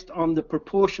be based on the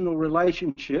proportional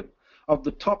relationship of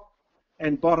the top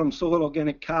and bottom soil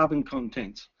organic carbon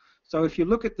contents. So if you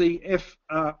look at the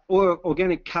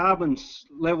organic carbon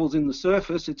levels in the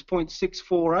surface, it's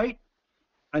 0.648,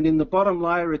 and in the bottom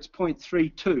layer it's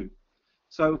 0.32.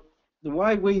 So the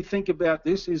way we think about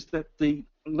this is that the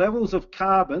levels of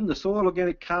carbon, the soil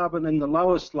organic carbon in the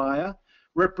lowest layer,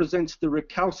 represents the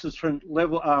recalcitrant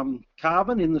level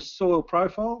carbon in the soil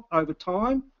profile over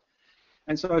time.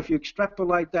 And so if you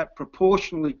extrapolate that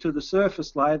proportionally to the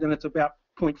surface layer, then it's about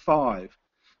 0.5.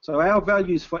 So our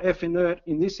values for F-inert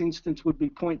in this instance would be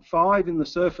 0.5 in the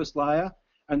surface layer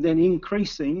and then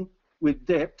increasing with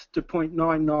depth to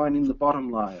 0.99 in the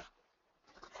bottom layer.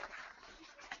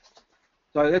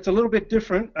 So that's a little bit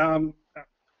different.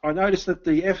 I noticed that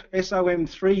the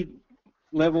SOM3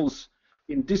 levels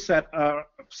in DISAT are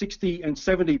 60 and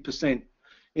 70%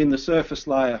 in the surface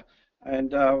layer,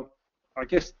 and I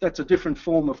guess that's a different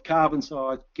form of carbon, so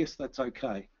I guess that's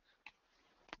okay.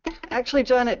 Actually,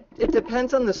 John, it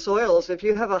depends on the soils. If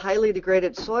you have a highly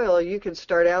degraded soil, you could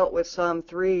start out with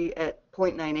SOM3 at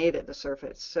 0.98 at the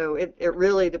surface. So it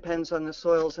really depends on the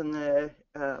soils and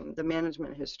the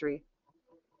management history.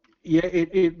 Yeah,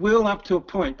 it will up to a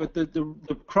point, but the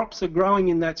crops are growing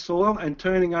in that soil and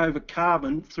turning over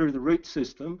carbon through the root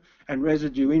system and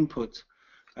residue inputs,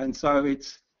 and so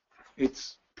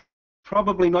it's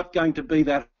probably not going to be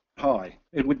that high.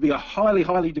 It would be a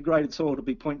highly degraded soil to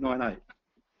be 0.98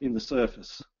 in the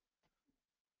surface.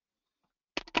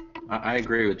 I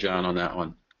agree with John on that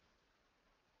one.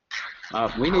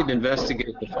 We need to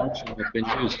investigate the function that's been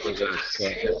used for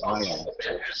this island.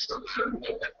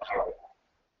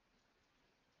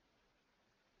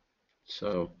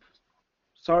 So,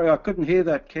 sorry, I couldn't hear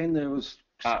that, Ken. There was.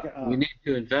 We need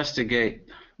to investigate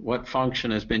what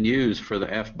function has been used for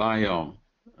the F biome.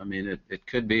 I mean, it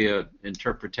could be an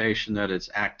interpretation that it's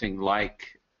acting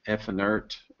like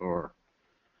F-inert, or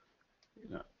you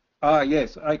know.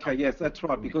 Yes. Okay. Yes, that's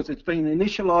right. Because it's been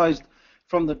initialized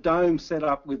from the dome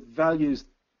setup with values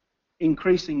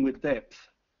increasing with depth.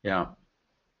 Yeah.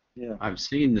 Yeah. I've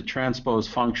seen the transpose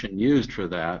function used for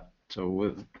that.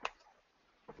 So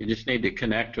you just need to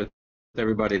connect with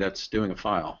everybody that's doing a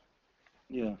file.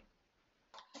 Yeah.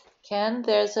 Ken,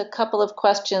 there's a couple of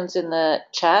questions in the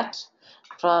chat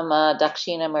from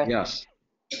Dakshina Murthy. Yes.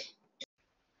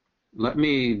 Let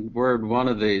me word one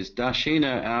of these.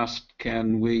 Dashina asked,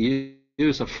 can we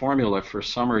use a formula for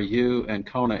summer U and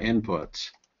Kona inputs?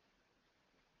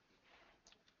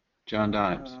 John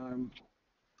Dimes.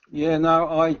 Yeah,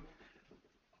 no,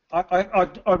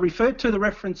 I referred to the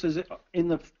references in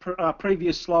the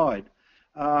previous slide.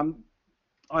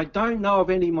 I don't know of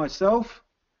any myself,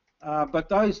 but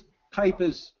those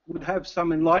papers would have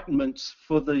some enlightenments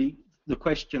for the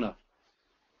questioner.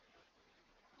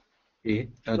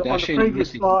 On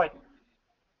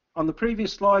the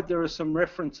previous slide, there are some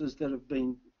references that have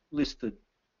been listed.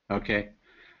 Okay.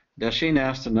 Dasheen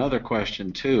asked another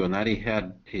question too, and that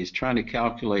he's trying to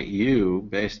calculate U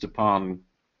based upon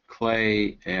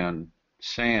clay and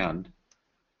sand.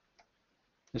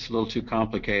 It's a little too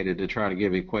complicated to try to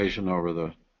give equation over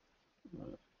the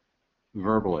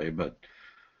verbally, but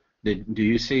do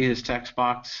you see his text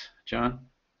box, John?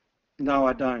 No,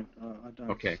 I don't. I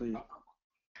don't okay. see it.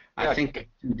 I think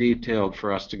it's too detailed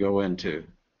for us to go into.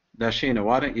 Dashina,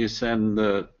 why don't you send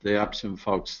the APSIM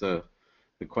folks the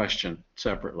question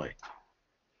separately?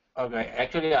 Okay,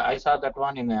 actually I saw that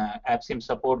one in a APSIM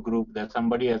support group that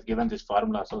somebody has given this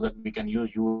formula so that we can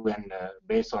use U and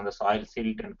based on the soil,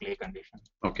 silt and clay condition.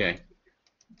 Okay.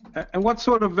 And what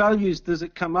sort of values does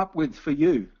it come up with for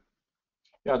you?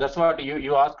 Yeah, that's what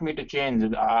you asked me to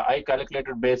change. I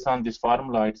calculated based on this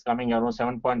formula. It's coming around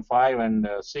 7.5 and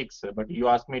 6, but you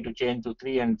asked me to change to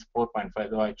 3 and 4.5,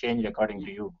 so I changed according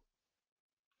to you.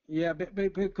 Yeah,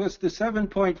 because the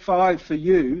 7.5 for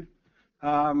you,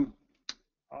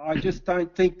 I just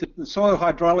don't think that the soil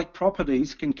hydraulic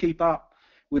properties can keep up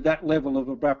with that level of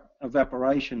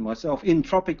evaporation myself in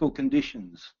tropical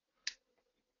conditions.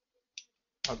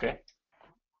 Okay.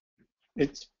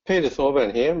 It's Peter Thorburn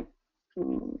here.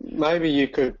 Maybe you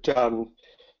could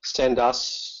send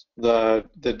us the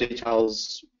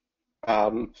details,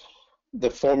 the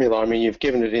formula. I mean, you've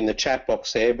given it in the chat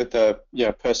box there, but the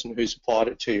person who supplied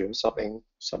it to you, something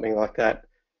like that,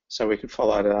 so we could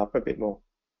follow it up a bit more.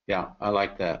 Yeah, I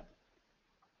like that.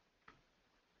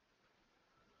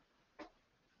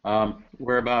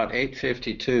 We're about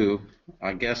 8:52.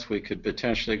 I guess we could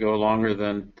potentially go longer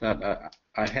than that.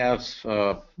 I have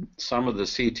some of the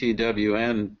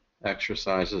CTWN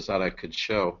exercises that I could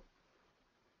show.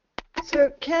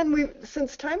 So Ken,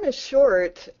 since time is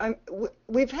short,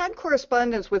 we've had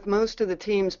correspondence with most of the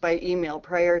teams by email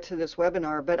prior to this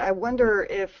webinar, but I wonder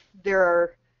if there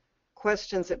are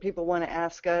questions that people want to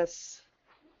ask us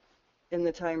in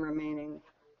the time remaining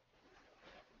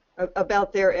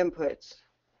about their inputs.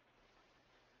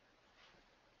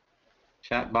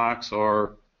 Chat box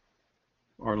or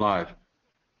live.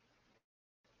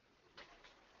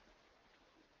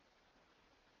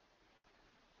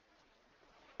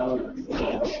 Hello.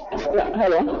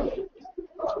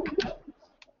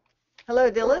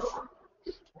 Hello, Dillis.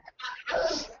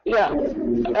 Yeah,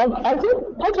 I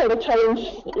think part of the challenge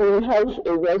we have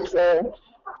is that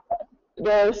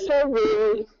the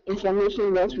survey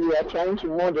information that we are trying to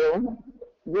model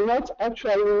do not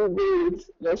actually read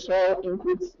the soil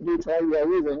input data we are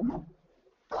using.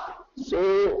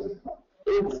 So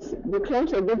it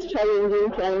becomes a bit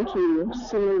challenging trying to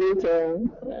simulate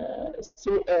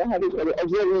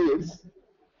observing it.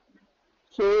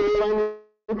 So when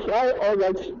you try all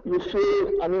that you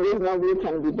feel reasonably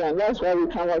can be done, that's why we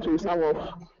come out with some of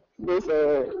those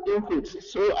inputs.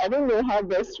 So I don't know how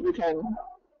best we can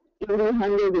even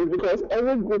handle this, because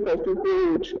every group of people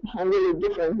would handle it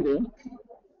differently.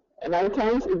 And at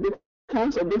times it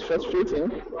becomes a bit frustrating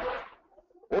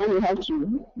when you have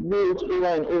to do it over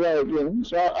and over again.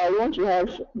 So I want to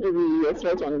have maybe a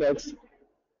thought on that.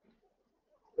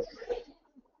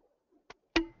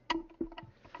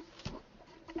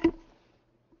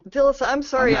 Dillis, I'm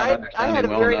sorry, I had a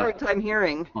very hard time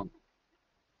hearing.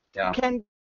 Yeah. Ken,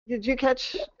 did you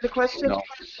catch the question? No,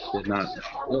 did not.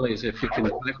 Really, if you can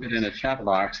type it in a chat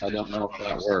box, I don't know if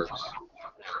that works.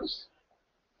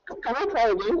 Can I try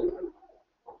again?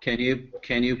 Can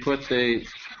you put do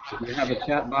you have a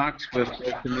chat box with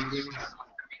the meetings?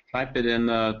 Type it in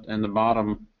the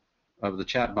bottom of the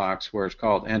chat box where it's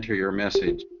called enter your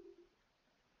message.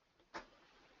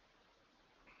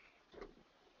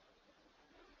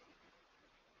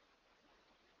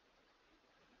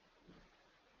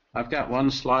 I've got one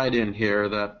slide in here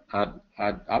that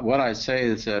what I say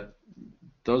is that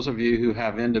those of you who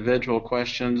have individual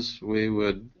questions, we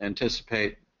would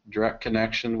anticipate direct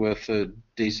connection with the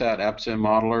DSAT APSIM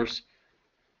modelers,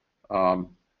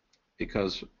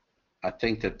 because I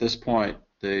think at this point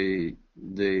the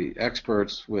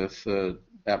experts with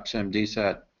APSIM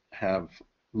DSAT have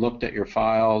looked at your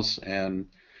files and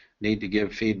need to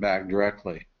give feedback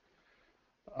directly.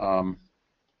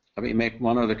 Let me make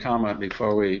one other comment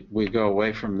before we go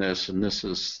away from this, and this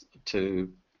is to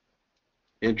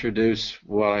introduce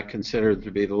what I consider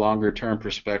to be the longer-term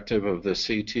perspective of the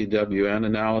CTWN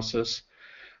analysis.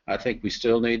 I think we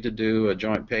still need to do a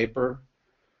joint paper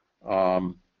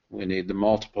We need the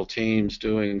multiple teams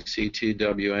doing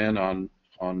CTWN on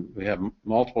we have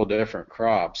multiple different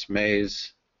crops: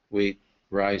 maize, wheat,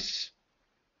 rice,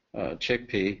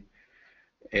 chickpea.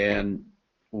 And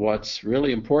what's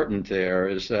really important there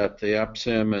is that the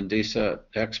EPSIM and DSET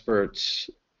experts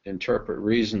interpret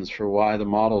reasons for why the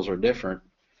models are different,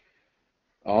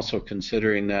 also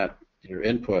considering that your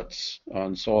inputs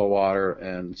on soil water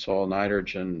and soil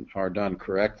nitrogen are done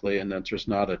correctly and that there's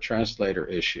not a translator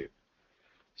issue.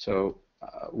 So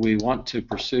we want to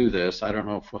pursue this. I don't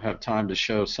know if we'll have time to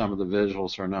show some of the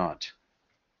visuals or not.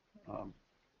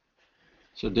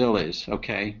 So Dillies,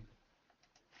 okay.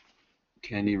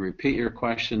 Can you repeat your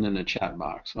question in the chat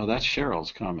box? Oh, that's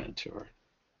Cheryl's comment to her.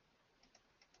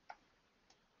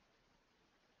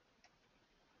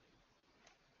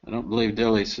 I don't believe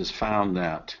Dillies has found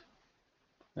that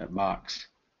box.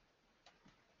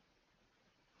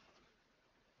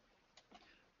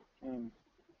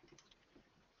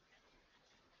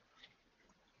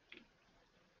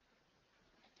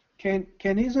 Ken,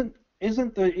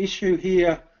 isn't the issue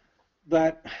here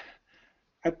that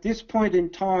at this point in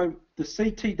time, the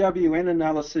CTWN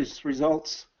analysis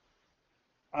results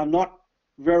are not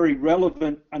very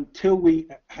relevant until we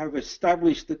have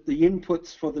established that the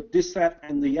inputs for the DSAT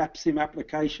and the APSIM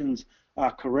applications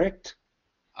are correct?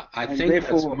 I think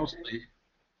that's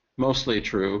mostly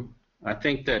true. I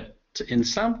think that in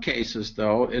some cases,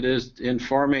 though, it is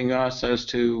informing us as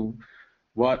to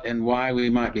what and why we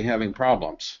might be having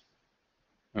problems.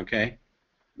 Okay?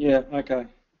 Yeah, okay.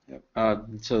 Yep.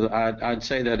 So I'd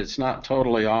say that it's not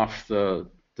totally off the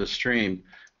stream.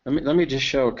 Let me just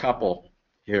show a couple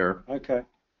here. Okay.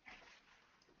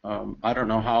 I don't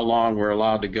know how long we're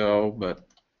allowed to go, but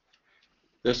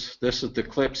this is the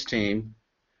CLIPS team,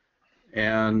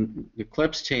 and the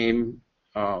CLIPS team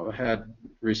had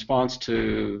response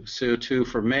to CO2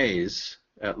 for maize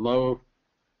at low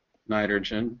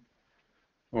nitrogen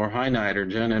or high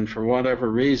nitrogen, and for whatever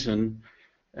reason,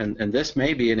 and this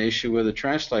may be an issue with the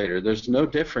translator, there's no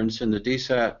difference in the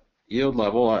DSAT yield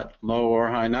level at low or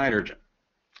high nitrogen.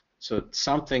 So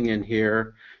something in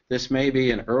here, this may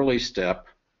be an early step.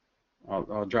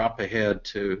 I'll drop ahead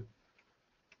to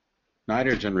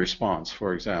nitrogen response,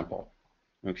 for example.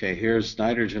 Okay, here's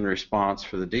nitrogen response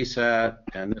for the DSAT,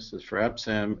 and this is for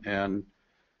EPSIM, and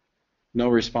no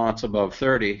response above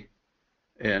 30.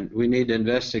 And we need to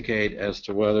investigate as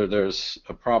to whether there's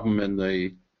a problem in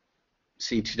the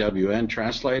CTWN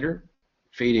translator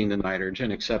feeding the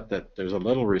nitrogen, except that there's a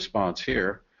little response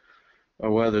here, or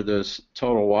whether there's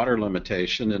total water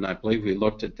limitation, and I believe we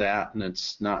looked at that, and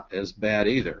it's not as bad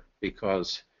either,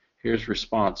 because here's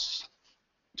response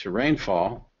to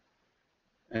rainfall,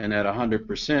 and at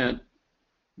 100%,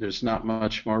 there's not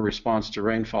much more response to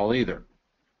rainfall either.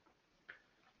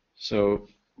 So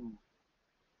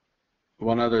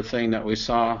one other thing that we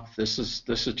saw, this is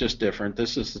just different.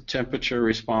 This is the temperature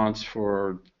response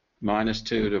for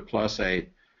 -2 to +8,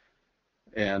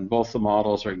 and both the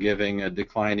models are giving a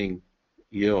declining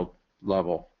yield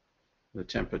level, the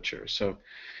temperature. So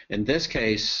in this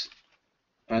case,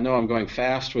 I know I'm going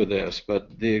fast with this,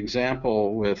 but the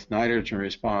example with nitrogen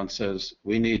response says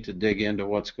we need to dig into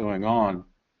what's going on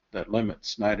that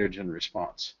limits nitrogen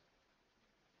response.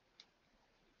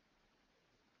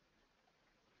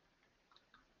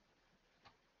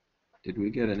 Did we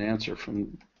get an answer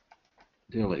from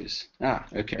Dillies? Ah,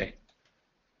 okay.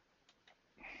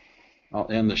 I'll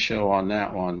end the show on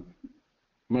that one.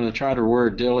 I'm going to try to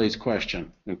word Dillies'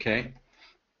 question, okay?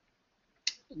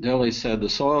 Dillies said the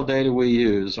soil data we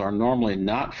use are normally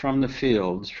not from the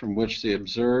fields from which the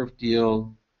observed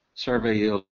yield, survey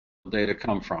yield data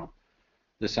come from.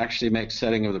 This actually makes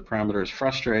setting of the parameters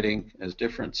frustrating, as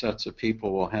different sets of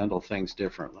people will handle things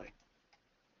differently.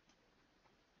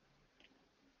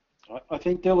 I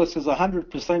think Dillis is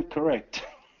 100% correct.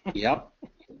 Yep.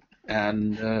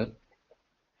 And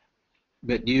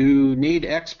but you need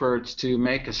experts to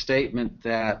make a statement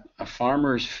that a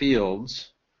farmer's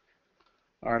fields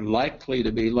are likely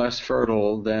to be less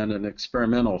fertile than an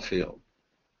experimental field.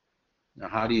 Now,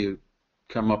 how do you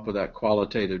come up with that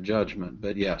qualitative judgment?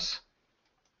 But yes.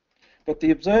 But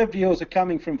the observed yields are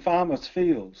coming from farmers'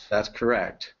 fields. That's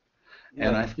correct. Yeah.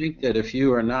 And I think that if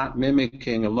you are not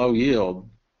mimicking a low yield,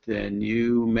 then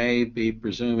you may be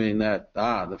presuming that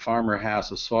the farmer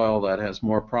has a soil that has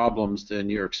more problems than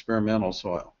your experimental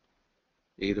soil,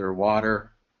 either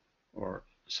water or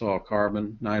soil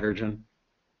carbon, nitrogen.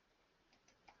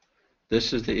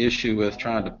 This is the issue with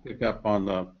trying to pick up on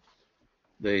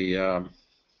the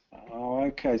Oh,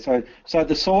 okay. So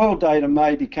the soil data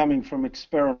may be coming from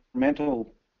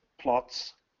experimental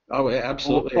plots Oh,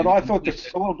 absolutely. But I thought the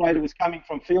soil data was coming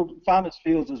from farmers'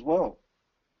 fields as well.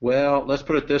 Well, let's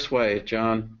put it this way,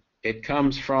 John. It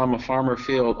comes from a farmer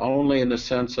field only in the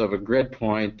sense of a grid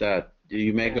point that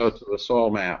you may go to a soil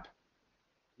map.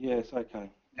 Yes, okay.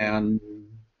 And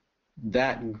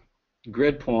that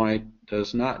grid point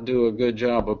does not do a good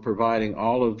job of providing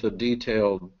all of the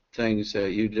detailed things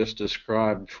that you just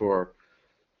described for,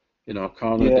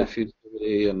 columnar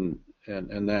diffusivity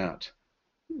and that.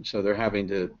 So they're having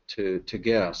to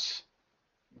guess.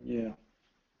 Yeah.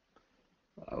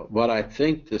 What I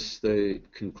think the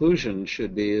conclusion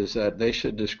should be is that they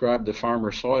should describe the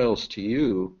farmer soils to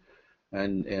you,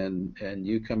 and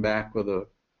you come back with a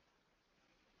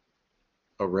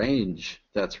range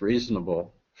that's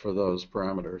reasonable for those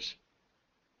parameters.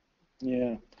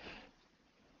 Yeah.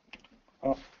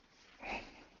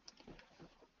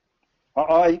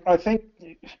 I think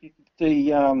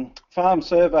the farm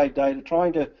survey data,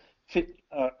 trying to fit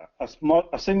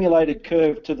a simulated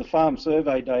curve to the farm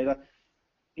survey data,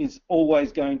 is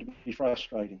always going to be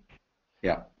frustrating.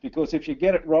 Yeah. Because if you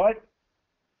get it right,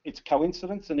 it's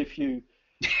coincidence, and if you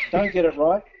don't get it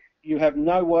right, you have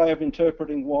no way of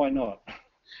interpreting why not.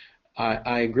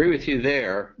 I agree with you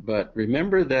there, but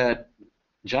remember that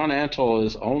John Antle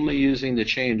is only using the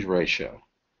change ratio.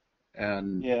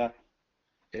 And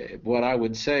what I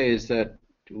would say is that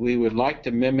we would like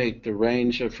to mimic the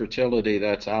range of fertility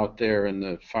that's out there in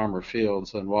the farmer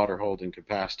fields and water holding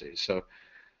capacity. So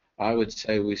I would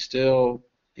say we still,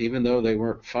 even though they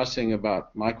weren't fussing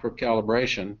about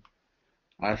microcalibration,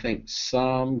 I think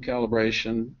some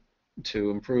calibration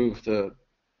to improve the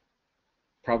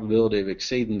probability of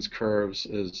exceedance curves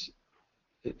is,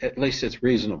 at least it's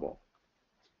reasonable.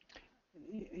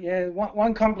 Yeah,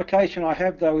 one complication I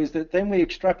have though is that then we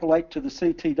extrapolate to the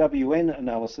CTWN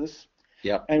analysis,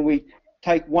 and we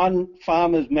take one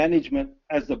farmer's management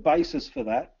as the basis for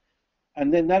that,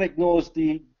 and then that ignores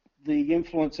the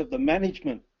influence of the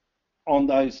management on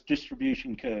those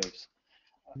distribution curves.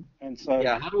 And so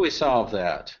how do we solve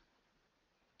that?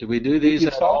 Do we do these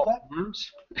at all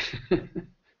farms?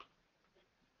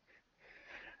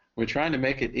 We're trying to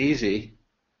make it easy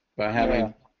by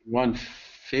having one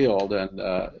field, and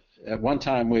at one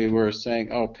time we were saying,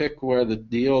 pick where the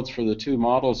yields for the two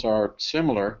models are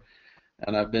similar,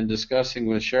 and I've been discussing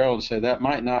with Cheryl to say that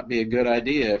might not be a good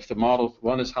idea. If the model,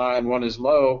 one is high and one is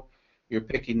low, you're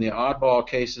picking the oddball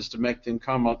cases to make them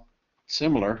come up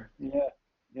similar.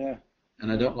 Yeah.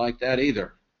 And I don't like that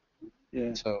either.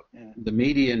 Yeah. So the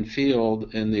median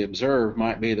field in the observe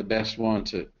might be the best one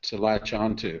to latch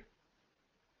onto.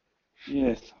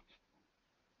 Yes.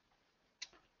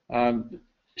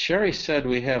 Sherry said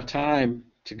we have time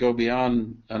to go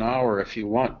beyond an hour if you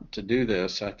want to do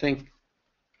this. I think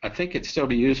it'd still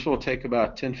be useful to take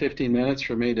about 10-15 minutes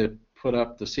for me to put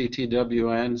up the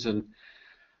CTWNs, and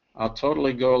I'll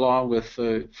totally go along with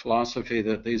the philosophy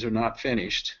that these are not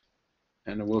finished,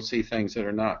 and we'll see things that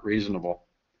are not reasonable.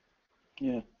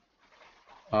 Yeah.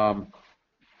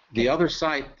 The other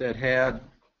site that had,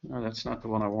 no, that's not the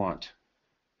one I want.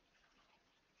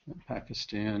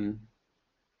 Pakistan.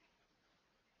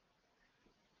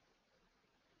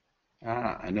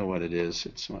 I know what it is.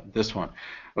 It's this one.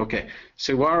 Okay.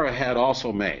 Suwara had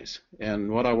also maize. And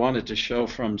what I wanted to show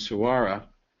from Suwara,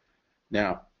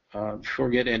 now, before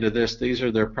we get into this, these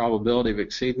are their probability of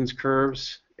exceedance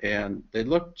curves, and they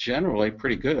look generally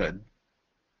pretty good.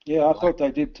 Yeah, I thought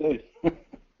they did too.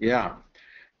 Yeah.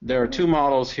 There are two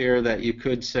models here that you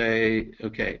could say,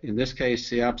 okay, in this case,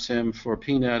 the AgMIP for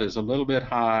peanut is a little bit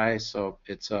high, so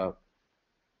it's a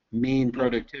mean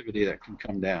productivity that can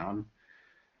come down.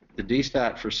 The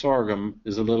DStat for sorghum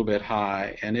is a little bit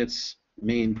high, and it's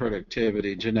mean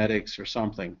productivity, genetics or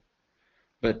something.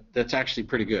 But that's actually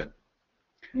pretty good.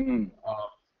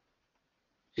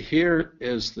 Here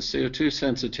is the CO2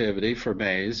 sensitivity for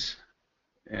maize,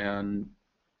 and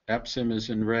Epsom is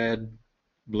in red,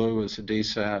 blue is a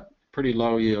DSAT, pretty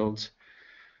low yields,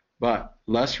 but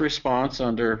less response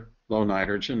under low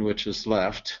nitrogen, which is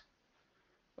left.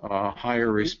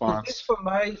 Higher response. Is this for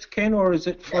maize, Ken, or is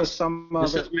it for some other?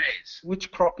 This is maize.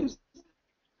 Which crop is?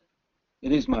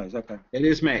 It is maize. Okay. It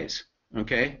is maize.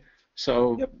 Okay.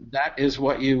 So that is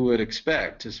what you would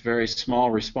expect. Is very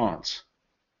small response.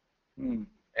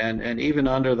 And even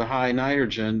under the high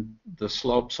nitrogen, the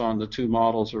slopes on the two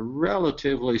models are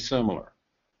relatively similar.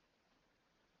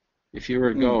 If you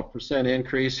were to go a percent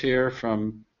increase here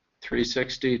from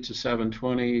 360 to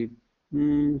 720,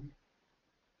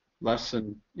 less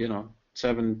than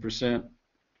 7%.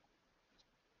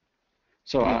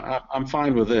 So I'm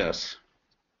fine with this.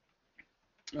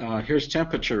 Here's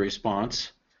temperature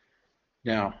response.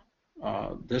 Now,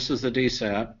 this is the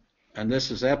DSAT. and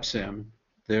this is EPSIM,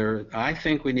 I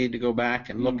think we need to go back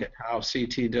and look at how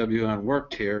CTWN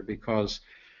worked here, because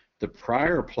the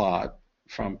prior plot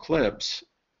from CLIPS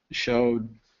showed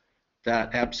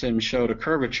that EPSIM showed a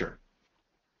curvature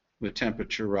with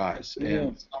temperature rise,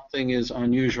 and something is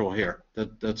unusual here.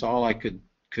 That's all I could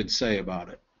say about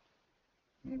it.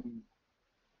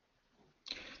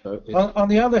 So on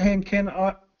the other hand, Ken,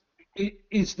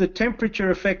 is the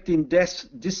temperature effect in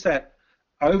DISAT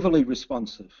overly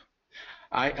responsive?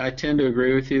 I tend to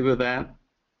agree with you with that.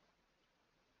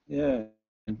 Yeah.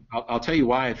 And I'll tell you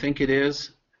why I think it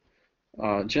is.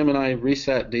 Jim and I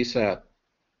reset DSAT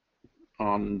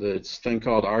on this thing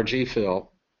called RGFill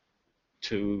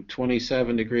to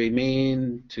 27-degree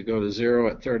mean to go to 0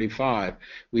 at 35.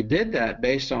 We did that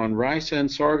based on rice and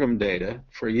sorghum data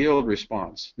for yield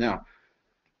response. Now,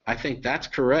 I think that's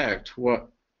correct. What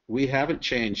we haven't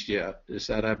changed yet is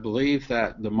that I believe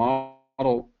that the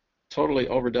model totally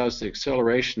overdoes the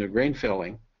acceleration of grain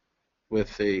filling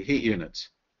with the heat units.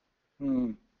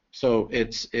 So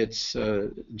it's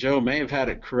Joe may have had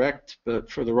it correct,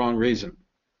 but for the wrong reason.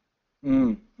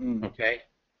 Okay.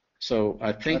 So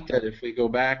I think that if we go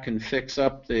back and fix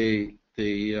up the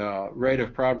rate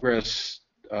of progress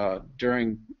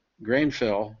during grain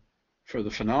fill for the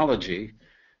phenology,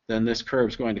 then this curve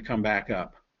is going to come back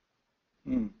up.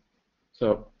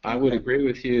 So I would agree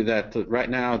with you that right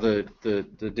now the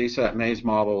DSAT maize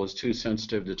model is too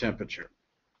sensitive to temperature.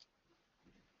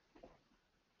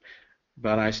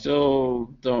 But I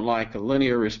still don't like a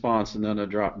linear response and then a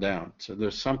drop down. So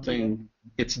there's something,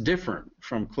 it's different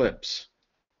from CLIPS.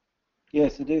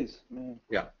 Yes, it is.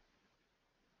 Yeah.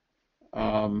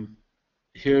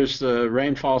 Here's the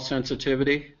rainfall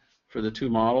sensitivity for the two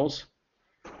models.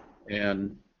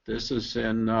 And this is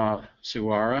in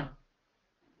Suara.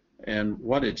 And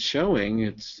what it's showing,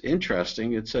 it's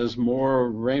interesting. It says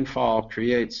more rainfall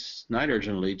creates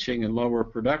nitrogen leaching and lower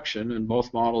production, and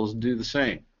both models do the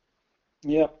same.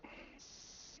 Yep.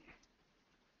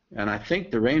 And I think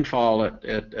the rainfall at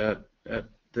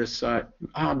this site,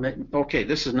 okay,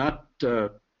 this is not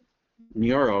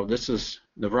Nioro, this is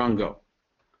Navrongo.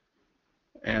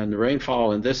 And the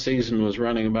rainfall in this season was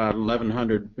running about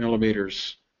 1,100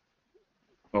 millimeters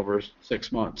over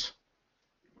 6 months.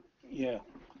 Yeah.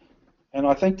 And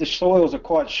I think the soils are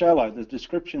quite shallow. The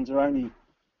descriptions are only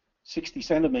 60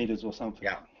 centimeters or something.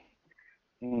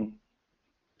 Yeah.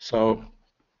 So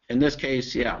in this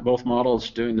case, yeah, both models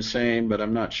doing the same, but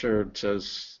I'm not sure it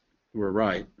says we're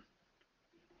right.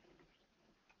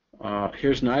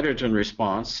 Here's nitrogen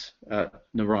response at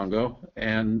Navrongo,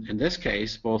 and in this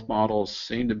case, both models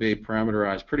seem to be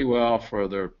parameterized pretty well for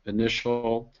the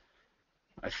initial.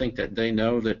 I think that they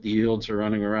know that the yields are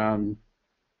running around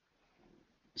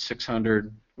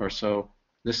 600 or so.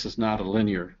 This is not a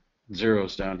linear,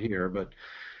 zeros down here, but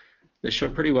they show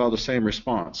pretty well the same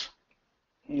response.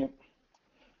 Yep.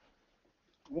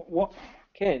 What?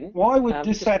 Ken? Why would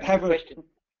DSAT have a question?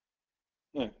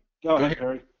 Yeah, go ahead,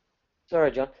 Harry.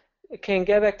 Sorry, John. Ken,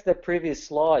 go back to the previous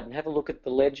slide and have a look at the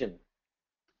legend.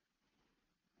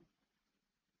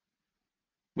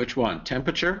 Which one?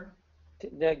 Temperature?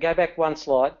 Now, go back one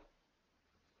slide.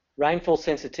 Rainfall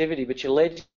sensitivity, but your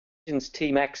legend's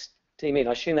Tmax, Tmin.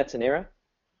 I assume that's an error?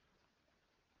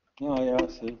 Oh, yeah, I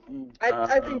see.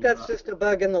 I think that's just a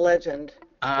bug in the legend.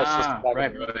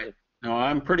 Right. No,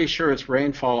 I'm pretty sure it's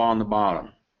rainfall on the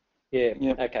bottom. Yeah,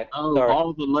 okay. Oh, sorry.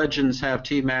 all the legends have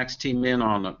Tmax, Tmin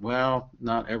on it. Well,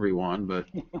 not everyone, but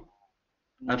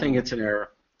I think it's an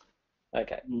error.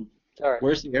 Okay, sorry.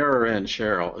 Where's the error in,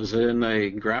 Cheryl? Is it in a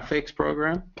graphics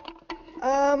program?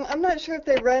 I'm not sure if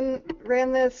they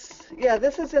ran this. Yeah,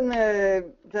 this is in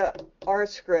the R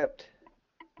script.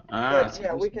 But,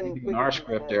 yeah, we can R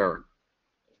script error.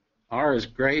 R is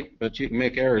great, but you can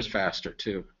make errors faster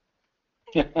too.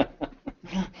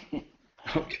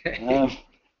 Okay.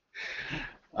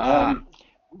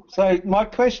 So my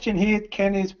question here,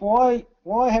 Ken, is why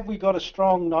have we got a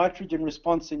strong nitrogen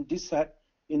response in DSAT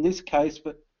in this case,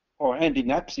 and in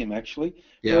APSIM actually,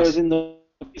 whereas in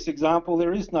this example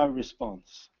there is no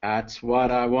response? That's what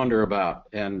I wonder about,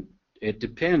 and it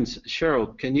depends.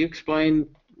 Cheryl, can you explain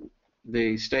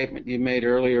the statement you made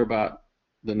earlier about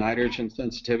the nitrogen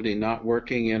sensitivity not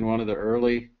working in one of the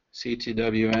early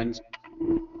CTWNs?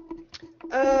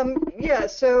 Yeah,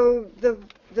 so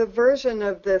the version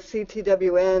of the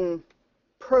CTWN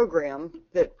program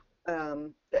that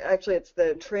actually it's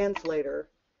the translator.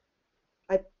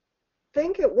 I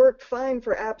think it worked fine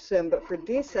for APSIM, but for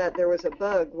DSAT there was a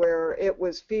bug where it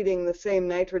was feeding the same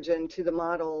nitrogen to the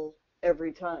model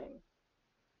every time.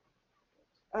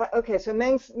 Okay, so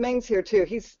Meng's here too.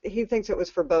 He thinks it was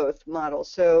for both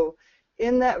models. So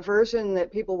in that version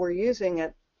that people were using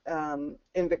at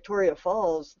in Victoria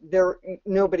Falls,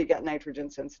 nobody got nitrogen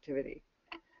sensitivity.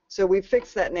 So we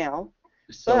fixed that now.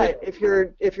 So but if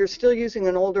you're still using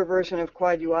an older version of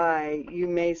Quad UI, you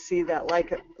may see that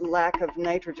lack of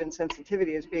nitrogen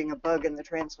sensitivity as being a bug in the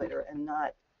translator and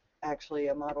not actually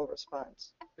a model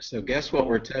response. So guess what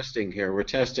we're testing here? We're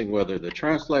testing whether the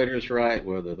translator's right,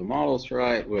 whether the model's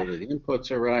right, whether the inputs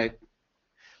are right.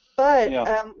 But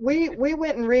we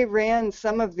went and reran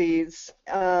some of these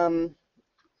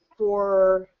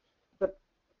for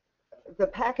the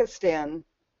Pakistan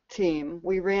team.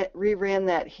 We reran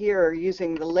that here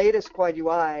using the latest Quad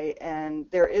UI, and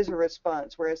there is a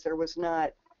response, whereas there was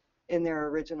not in their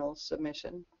original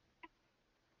submission.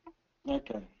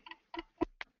 Okay.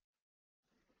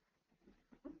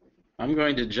 I'm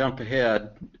going to jump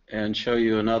ahead and show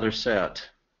you another set.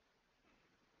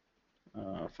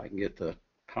 If I can get the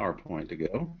PowerPoint to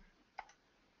go.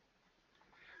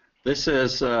 This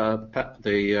is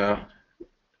the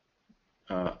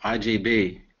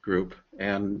IGB group,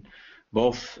 and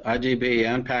both IGB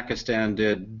and Pakistan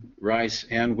did rice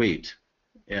and wheat,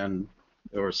 and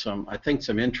there were some, I think,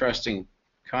 some interesting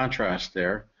contrast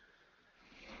there.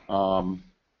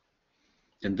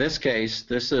 In this case,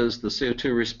 this is the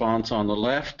CO2 response on the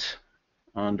left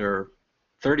under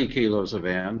 30 kilos of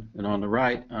N, and on the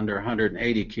right under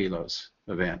 180 kilos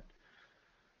of N.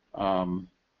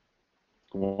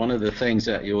 One of the things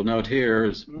that you'll note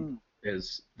here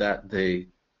is that the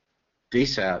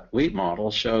DSAT wheat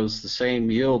model shows the same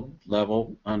yield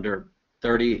level under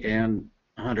 30 and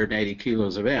 180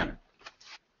 kilos of N,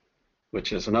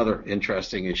 which is another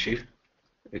interesting issue,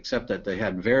 except that they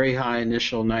had very high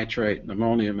initial nitrate and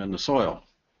ammonium in the soil.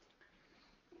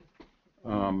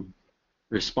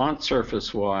 Response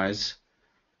surface-wise,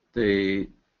 the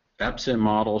AgMIP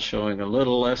model showing a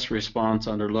little less response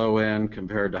under low end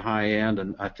compared to high end,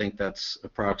 and I think that's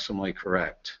approximately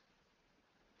correct.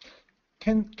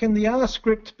 Can the R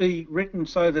script be written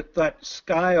so that that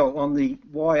scale on the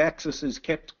y-axis is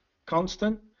kept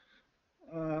constant?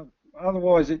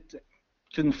 Otherwise, it's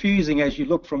confusing as you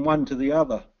look from one to the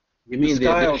other. You mean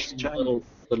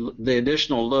the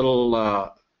additional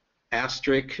little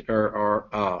asterisk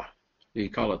or do you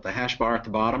call it the hash bar at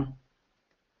the bottom?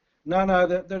 No,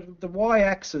 the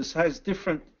y-axis has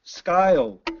different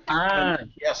scale.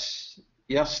 Yes.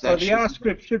 So the R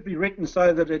script should be written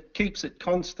so that it keeps it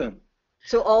constant.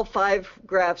 So all 5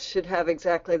 graphs should have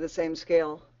exactly the same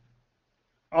scale.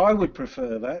 I would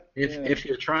prefer that. If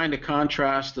you're trying to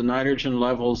contrast the nitrogen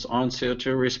levels on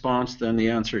CO2 response, then the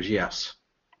answer is yes.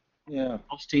 Yeah.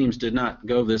 Most teams did not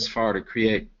go this far to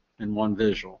create in one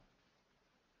visual.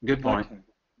 Good point. Okay.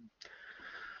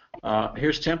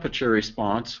 Here's temperature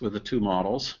response with the 2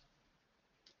 models.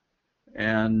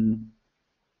 And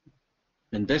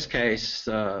in this case,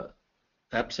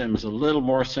 AgMIP is a little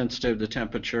more sensitive to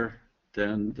temperature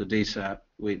than the DSAT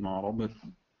wheat model, but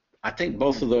I think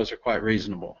both of those are quite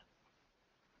reasonable.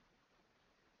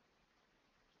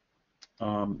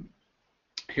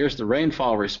 Here's the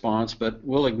rainfall response, but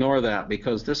we'll ignore that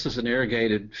because this is an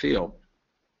irrigated field.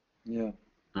 Yeah.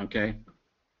 Okay.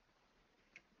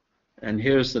 And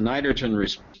here's the nitrogen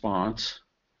response.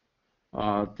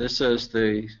 This is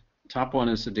the top one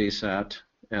is the DSAT,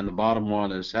 and the bottom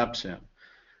one is AgMIP.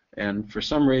 And for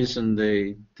some reason,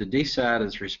 the DSAT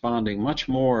is responding much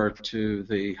more to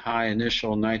the high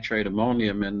initial nitrate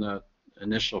ammonium in the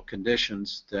initial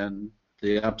conditions than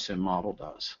the AgMIP model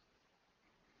does.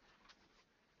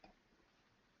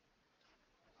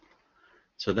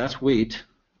 So that's wheat.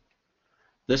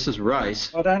 This is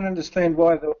rice. I don't understand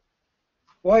why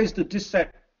is the DSAT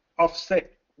offset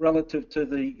relative to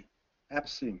the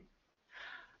AgMIP?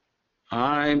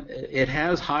 It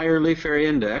has higher leaf area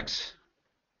index.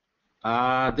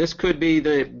 This could be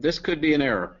an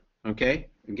error. Okay.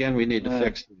 Again, we need to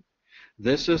fix it.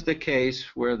 This is the case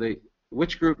where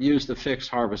which group used the fixed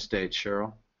harvest date,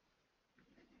 Cheryl?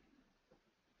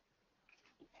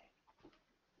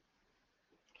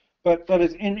 But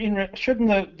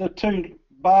shouldn't the 2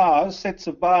 sets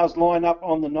of bars line up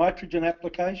on the nitrogen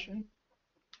application?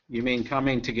 You mean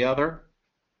coming together?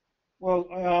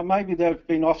 Well, maybe they've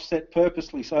been offset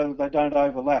purposely so they don't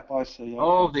overlap. I see.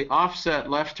 Oh, the offset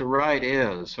left to right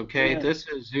is, okay? Yeah. This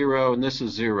is 0 and this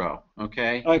is 0,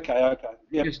 okay? Okay.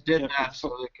 Yep. Just did that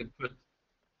so they could put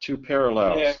 2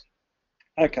 parallels. Yeah.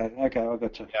 Okay, I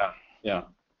got you. Yeah.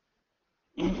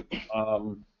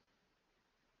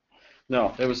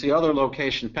 No, there was the other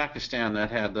location, Pakistan,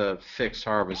 that had the fixed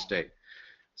harvest date.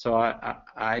 So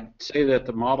I'd say that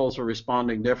the models are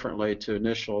responding differently to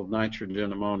initial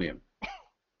nitrogen ammonium.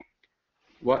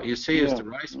 what you see is the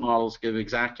rice models give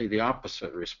exactly the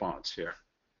opposite response here.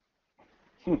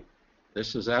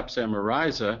 This is APSIM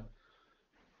ERISA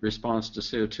response to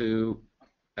CO2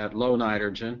 at low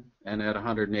nitrogen and at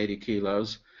 180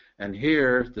 kilos. And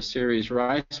here, the series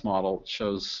rice model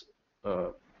shows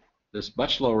this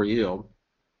much lower yield,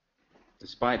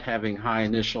 despite having high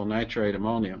initial nitrate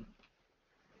ammonium,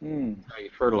 how you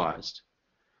fertilized.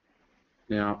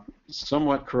 Now,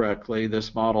 somewhat correctly,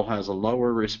 this model has a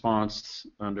lower response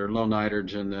under low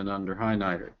nitrogen than under high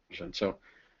nitrogen. So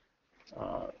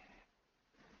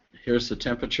here's the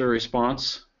temperature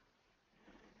response.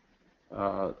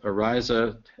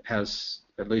 ERISA has,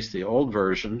 at least the old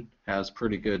version, has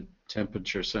pretty good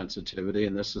temperature sensitivity,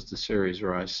 and this is the series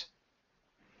rice.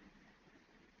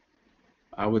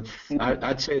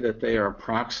 I'd say that they are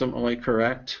approximately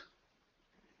correct.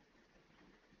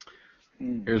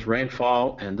 Here's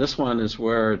rainfall, and this one is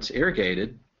where it's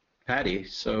irrigated, paddy,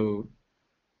 so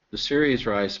the series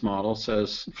rice model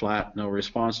says flat, no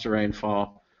response to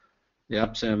rainfall. The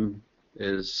APSIM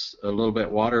is a little bit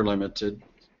water limited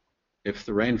if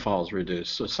the rainfall is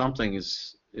reduced. So something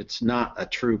is, it's not a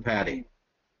true paddy.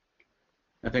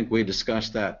 I think we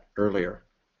discussed that earlier.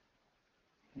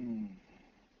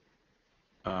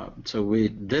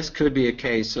 This could be a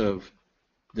case of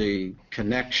the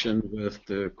connection with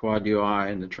the quad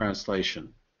UI and the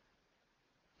translation.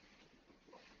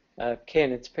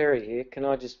 Ken, it's Perry here. Can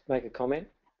I just make a comment?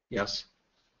 Yes.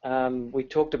 We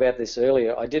talked about this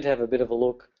earlier. I did have a bit of a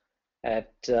look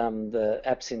at the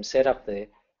APSIM setup there.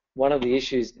 One of the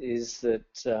issues is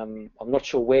that I'm not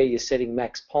sure where you're setting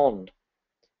max pond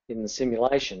in the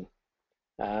simulation,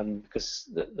 because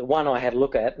the one I had a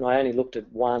look at, and I only looked at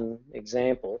one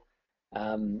example,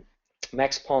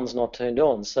 max pond's not turned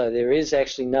on, so there is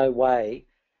actually no way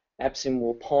APSIM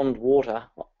will pond water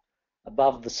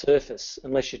above the surface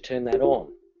unless you turn that on.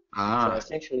 So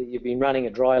essentially you've been running a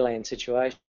dry land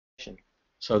situation.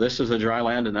 So this is a dry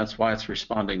land, and that's why it's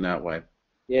responding that way.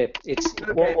 Yeah, it's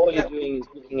all you're doing is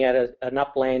looking at an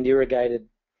upland irrigated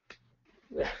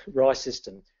rice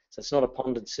system. So it's not a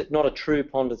ponded, not a true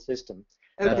ponded system.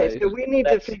 Okay, so we need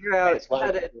to figure out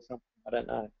how to. I don't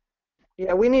know.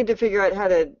 Yeah, we need to figure out how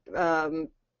to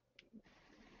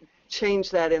change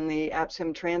that in the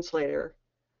APSIM translator.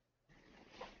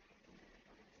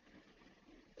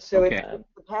 So it's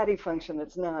the paddy function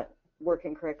that's not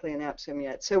working correctly in APSIM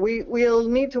yet. So we'll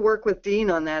need to work with Dean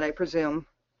on that, I presume.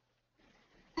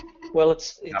 Well,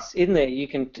 it's in there. You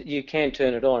can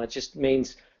turn it on. It just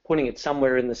means putting it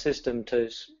somewhere in the system to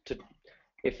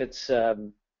if it's a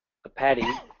paddy,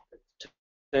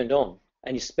 turned on,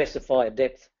 and you specify a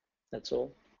depth. That's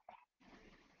all.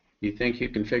 You think you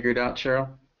can figure it out, Cheryl?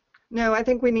 No, I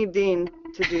think we need Dean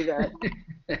to do that.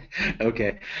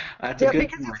 Okay, that's a good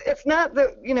because it's not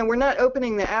the we're not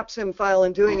opening the APSIM file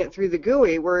and doing it through the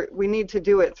GUI. We need to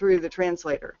do it through the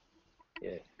translator.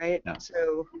 Yeah. Right. Yeah.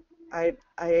 So I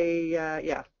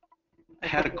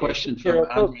had a question from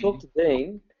talk to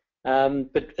Dean,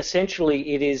 but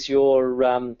essentially it is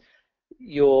your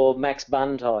max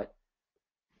bund height.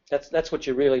 That's what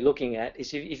you're really looking at.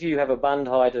 Is if you have a bund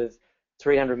height of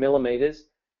 300 millimeters,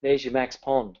 there's your max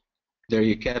pond. There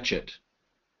you catch it.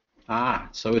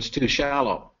 So it's too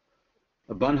shallow.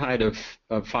 A bund height of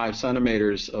 5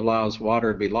 centimeters allows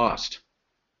water to be lost.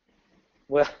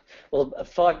 Well, a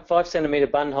 5 centimeter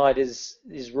bund height is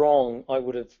wrong.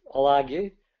 I'll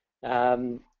argue.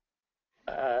 I've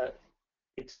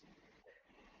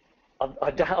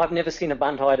never seen a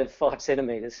bund height of 5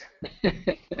 centimeters.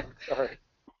 Sorry.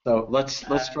 So let's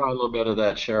try a little bit of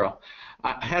that, Cheryl.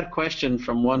 I had a question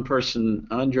from one person,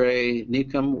 Andre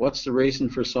Nikum. What's the reason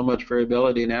for so much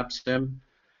variability in APSIM?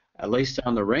 At least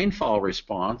on the rainfall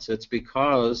response, it's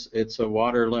because it's a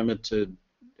water-limited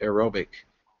aerobic,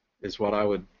 is what I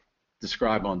would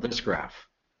describe on this graph.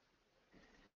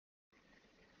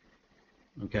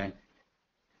 Okay.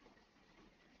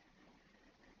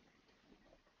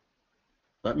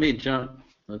 Let me jump.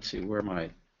 Let's see where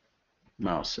my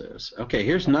mouse is. Okay,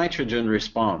 here's nitrogen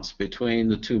response between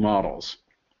the two models.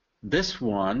 This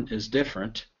one is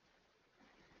different.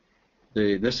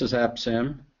 This is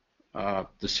APSIM.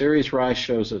 The series rice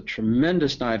shows a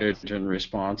tremendous nitrogen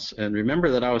response, and remember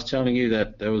that I was telling you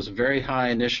that there was very high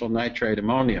initial nitrate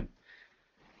ammonium.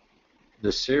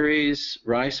 The series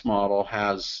rice model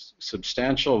has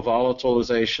substantial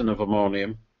volatilization of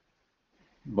ammonium,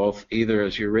 both either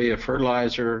as urea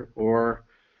fertilizer or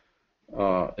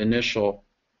initial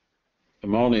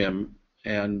ammonium,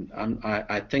 and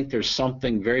I think there's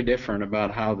something very different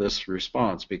about how this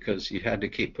responds, because you had to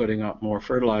keep putting up more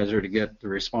fertilizer to get the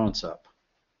response up.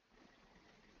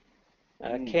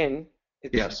 Ken,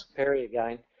 it's yes. Perry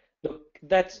again. Look,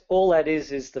 that's all that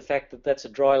is the fact that that's a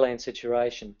dryland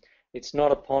situation. It's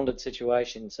not a ponded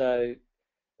situation. So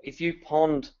if you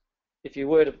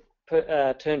were to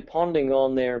turn ponding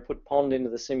on there and put pond into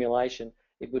the simulation,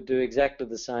 it would do exactly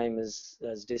the same as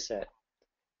DISAT.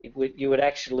 You would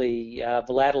actually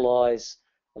volatilize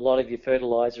a lot of your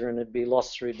fertilizer, and it'd be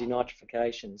lost through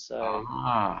denitrification. So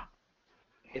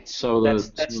that's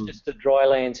just a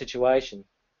dryland situation.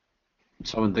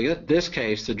 So in this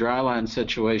case, the dryland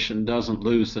situation doesn't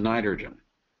lose the nitrogen.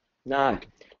 No,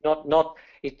 not.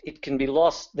 It can be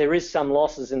lost. There is some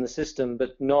losses in the system,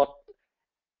 but not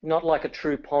like a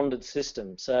true ponded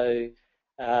system. So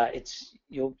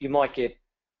you might get,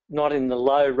 not in the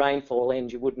low rainfall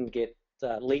end, you wouldn't get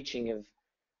leaching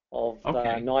of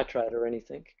nitrate or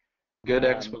anything. Good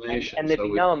explanation. And there'd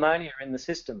be no ammonia in the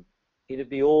system. It'd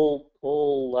be all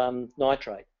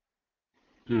nitrate.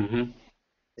 Mm-hmm.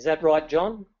 Is that right,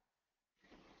 John?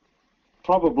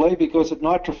 Probably, because it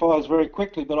nitrifies very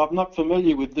quickly, but I'm not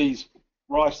familiar with these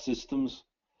rice systems.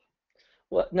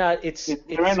 Well, no, it's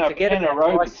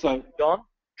anaerobic, so John,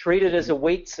 treat it as a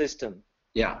wheat system.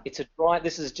 Yeah. It's a dry.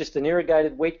 This is just an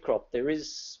irrigated wheat crop. There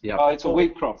is. Yeah. Oh, it's a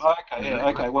wheat crop. Oh, okay. Yeah.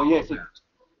 Okay. Well,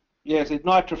 yes, it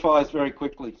nitrifies very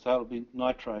quickly, so it'll be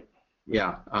nitrate.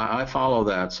 Yeah, I follow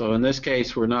that. So in this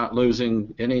case, we're not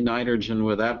losing any nitrogen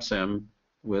with AgMIP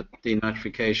with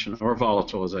denitrification or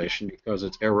volatilization because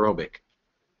it's aerobic.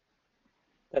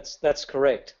 That's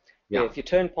correct. Yeah. If you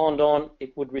turn pond on,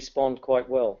 it would respond quite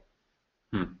well.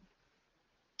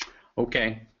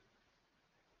 Okay.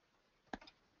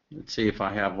 Let's see if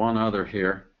I have one other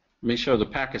here. Let me show the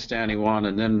Pakistani one,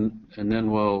 and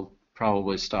then we'll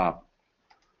probably stop.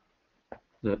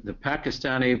 The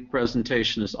Pakistani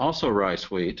presentation is also rice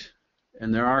wheat,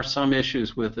 and there are some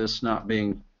issues with this not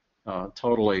being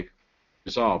totally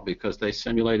resolved because they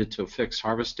simulated to a fixed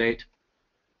harvest date.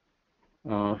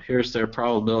 Here's their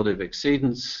probability of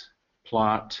exceedance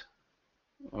plot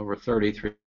over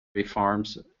 33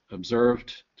 farms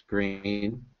observed,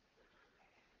 green,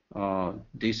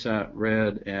 DSAT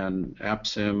red, and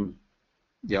AgMIP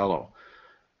yellow.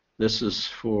 This is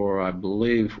for, I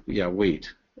believe,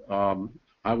 wheat.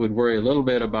 I would worry a little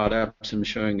bit about AgMIP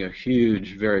showing a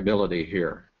huge variability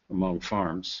here among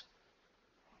farms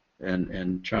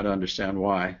and try to understand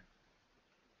why.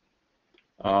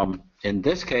 In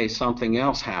this case, something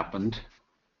else happened.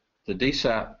 The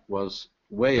DSAT was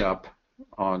way up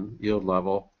on yield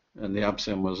level, and the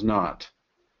AgMIP was not.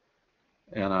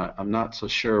 And I'm not so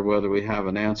sure whether we have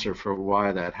an answer for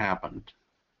why that happened.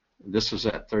 This was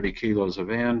at 30 kilos of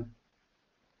N.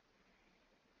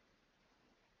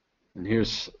 And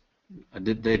here's,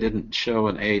 they didn't show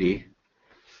an 80.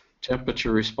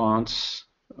 Temperature response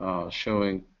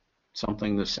showing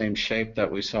something the same shape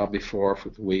that we saw before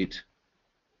with wheat.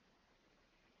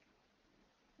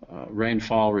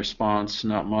 Rainfall response,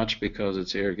 not much because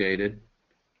it's irrigated.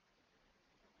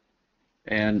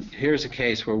 And here's a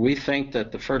case where we think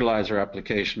that the fertilizer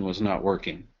application was not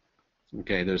working.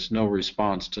 Okay, there's no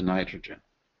response to nitrogen.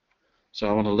 So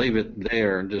I want to leave it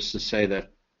there just to say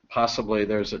that possibly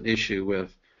there's an issue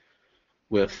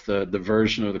with the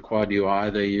version of the Quad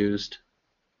UI they used.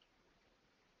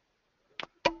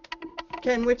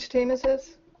 Ken, which team is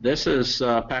this? This is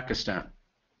Pakistan.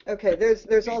 Okay,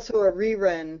 there's also a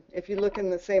rerun. If you look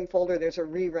in the same folder, there's a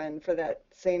rerun for that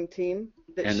same team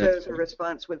that shows a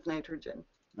response with nitrogen.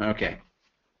 Okay.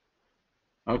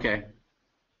 Okay.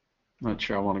 Not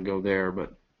sure I want to go there,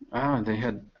 but they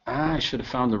had. I should have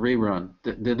found the rerun.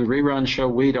 Did the rerun show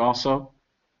wheat also,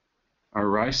 or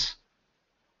rice?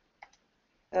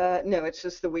 No, it's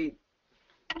just the wheat.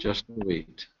 Just the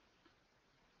wheat.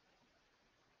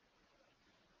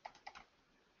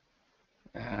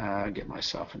 I get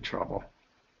myself in trouble.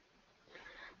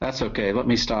 That's okay. Let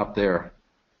me stop there.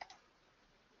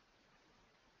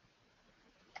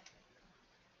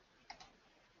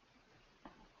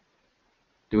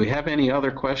 Do we have any other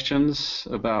questions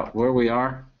about where we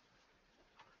are?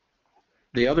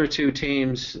 The other two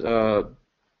teams, there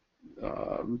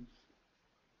are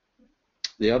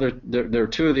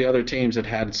two of the other teams that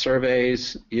had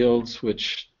surveys, yields,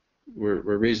 which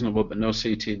were reasonable, but no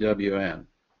CTWN.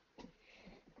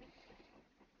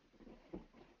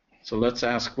 So let's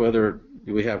ask whether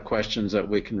we have questions that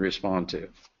we can respond to.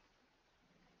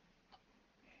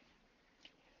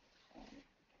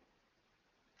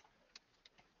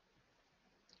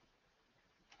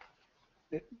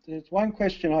 There's one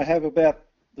question I have about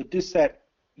the DSAT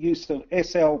use of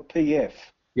SLPF.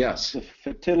 Yes. The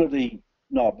fertility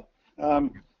knob.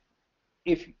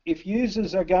 If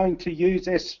users are going to use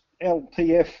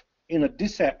SLPF in a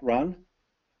DSAT run,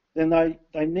 then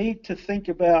they need to think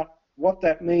about what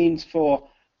that means for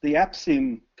the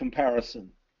APSIM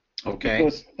comparison. Okay.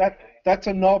 Because that's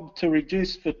a knob to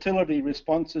reduce fertility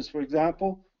responses, for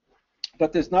example,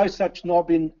 but there's no such knob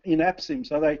in APSIM.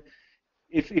 So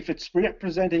if it's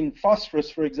representing phosphorus,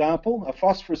 for example, a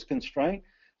phosphorus constraint,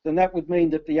 then that would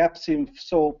mean that the APSIM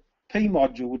soil P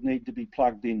module would need to be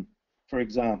plugged in, for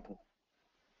example.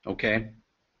 Okay,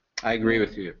 I agree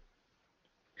with you.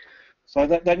 So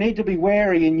that they need to be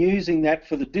wary in using that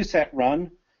for the DISAT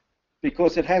run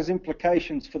because it has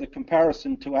implications for the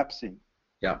comparison to APSIM.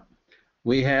 Yeah.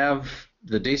 We have,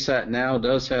 the DSAT now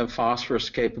does have phosphorus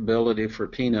capability for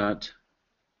peanut.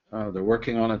 They're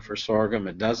working on it for sorghum.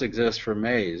 It does exist for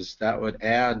maize. That would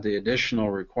add the additional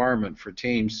requirement for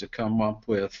teams to come up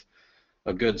with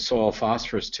a good soil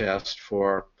phosphorus test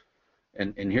for,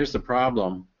 and here's the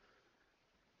problem,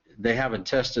 they haven't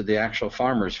tested the actual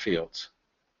farmers' fields.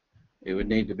 It would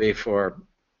need to be for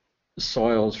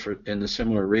soils in the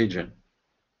similar region.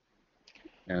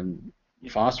 And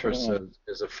phosphorus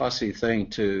is a fussy thing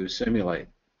to simulate.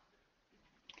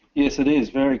 Yes, it is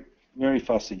very, very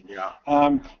fussy. Yeah.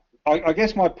 I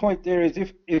guess my point there is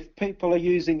if people are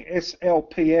using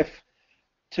SLPF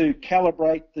to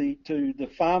calibrate the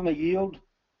farmer yield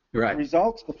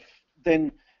results,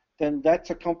 then that's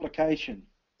a complication.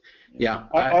 Yeah.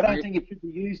 I don't think it should be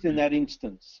used in that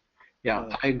instance.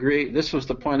 Yeah, I agree. This was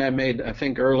the point I made, I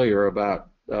think, earlier about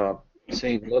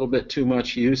seeing a little bit too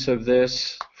much use of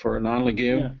this for a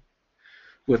non-legume. Yeah.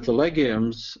 With the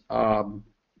legumes,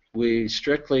 we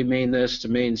strictly mean this to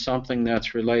mean something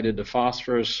that's related to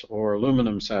phosphorus or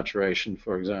aluminum saturation,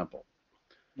 for example.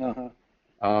 Uh-huh.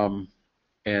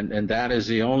 And that is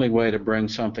the only way to bring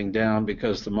something down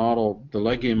because the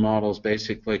legume models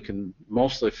basically can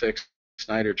mostly fix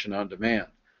nitrogen on demand.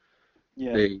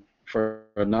 Yeah. For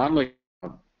a non-legume,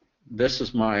 this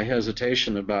is my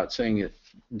hesitation about saying it.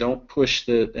 Don't push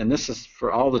and this is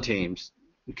for all the teams,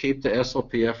 keep the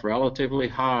SLPF relatively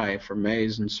high for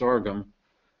maize and sorghum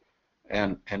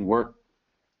and work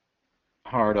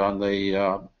hard on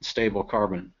the stable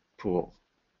carbon pool.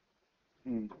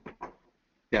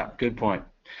 Yeah, good point.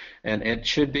 And it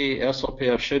should be,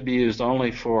 SLPF should be used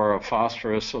only for a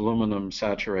phosphorus aluminum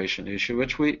saturation issue,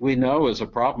 which we know is a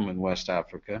problem in West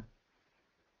Africa.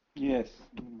 Yes.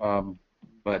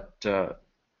 But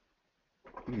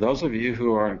those of you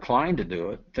who are inclined to do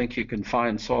it, think you can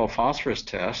find soil phosphorus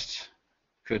tests,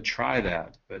 could try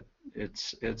that, but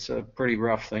it's a pretty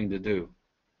rough thing to do.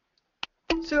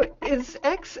 So is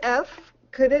XF,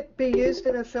 could it be used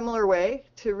in a similar way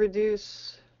to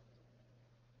reduce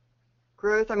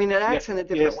growth? I mean, it acts in a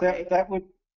different way. Yes, that would,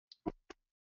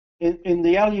 in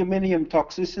the aluminium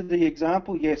toxicity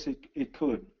example, yes, it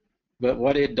could. But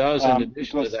what it does in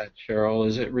addition to that, Cheryl,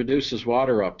 is it reduces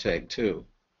water uptake too.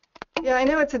 Yeah, I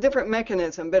know it's a different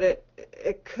mechanism, but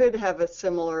it could have a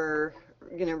similar,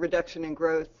 reduction in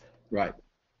growth. Right.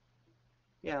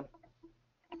 Yeah.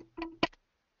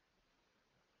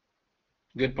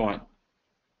 Good point.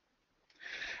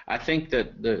 I think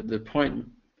that the point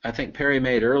I think Perry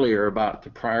made earlier about the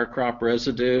prior crop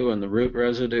residue and the root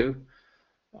residue,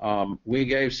 we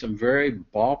gave some very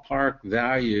ballpark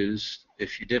values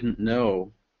if you didn't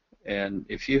know. And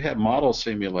if you have model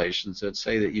simulations that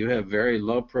say that you have very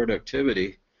low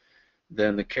productivity,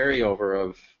 then the carryover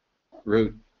of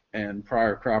root and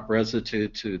prior crop residue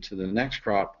to the next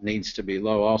crop needs to be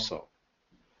low also.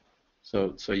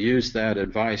 So use that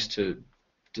advice to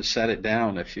set it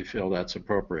down if you feel that's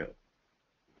appropriate.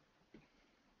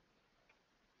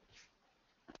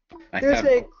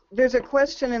 There's a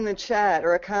question in the chat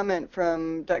or a comment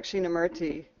from Dakshina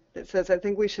Murthy that says, I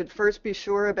think we should first be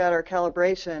sure about our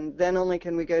calibration, then only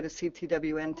can we go to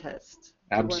CTWN tests.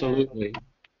 Absolutely.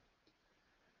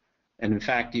 And in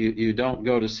fact, you don't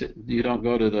go to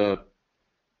the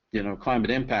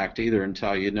climate impact either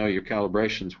until you know your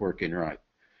calibration's working right.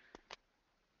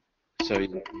 So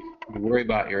you worry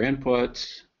about your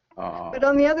inputs. But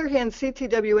on the other hand,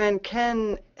 CTWN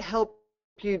can help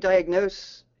you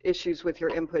diagnose issues with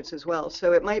your inputs as well.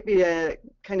 So it might be a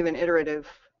kind of an iterative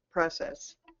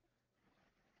process.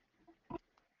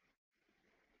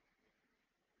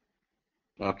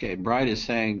 Okay, Bright is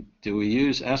saying, do we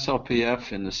use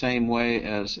SLPF in the same way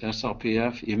as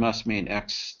SLPF? You must mean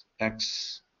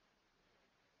XF.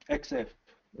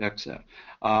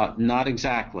 Not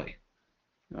exactly.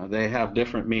 They have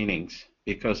different meanings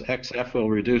because XF will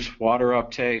reduce water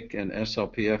uptake and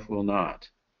SLPF will not.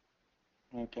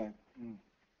 Okay.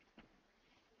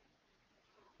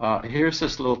 Here's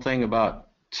this little thing about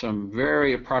some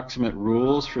very approximate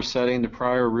rules for setting the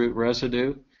prior root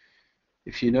residue.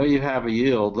 If you know you have a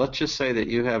yield, let's just say that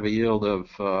you have a yield of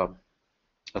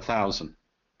 1,000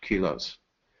 kilos.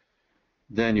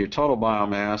 then your total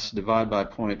biomass, divide by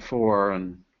 0.4,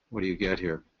 and what do you get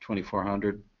here?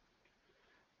 2,400.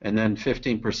 And then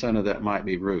 15% of that might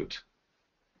be root.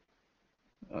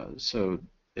 So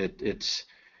it's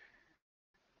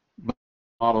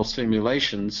model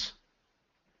simulations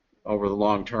over the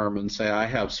long term and say I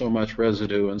have so much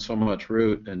residue and so much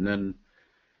root, and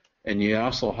you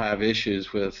also have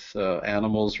issues with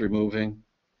animals removing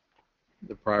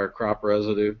the prior crop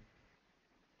residue,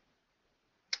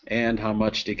 and how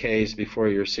much decays before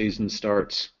your season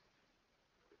starts.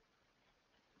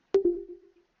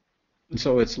 And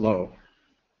so it's low.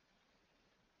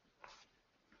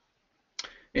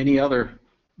 Any other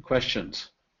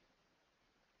questions?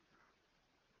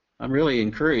 I'm really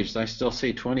encouraged. I still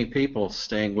see 20 people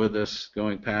staying with us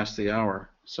going past the hour.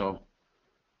 So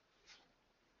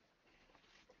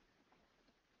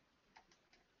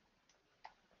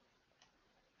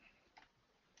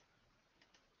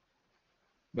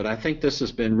but I think this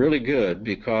has been really good,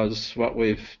 because what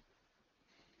we've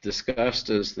discussed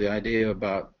is the idea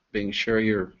about being sure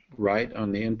you're right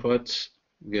on the inputs,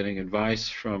 getting advice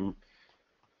from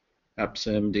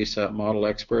AppSim, DSAP model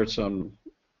experts on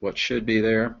what should be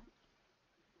there,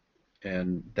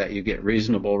 and that you get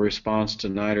reasonable response to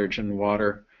nitrogen,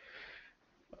 water.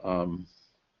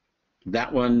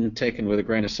 That one taken with a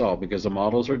grain of salt, because the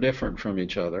models are different from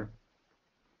each other.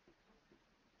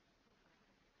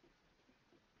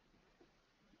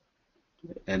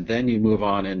 And then you move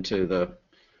on into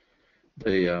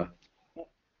the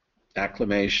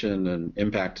acclimation and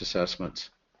impact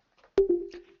assessments.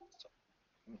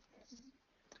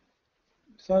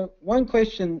 So one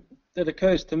question that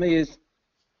occurs to me is,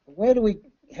 how do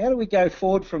we go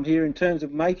forward from here in terms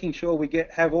of making sure we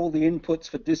have all the inputs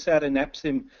for DSAT and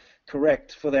AppSim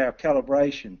correct for our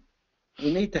calibration?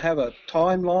 We need to have a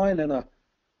timeline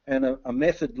and a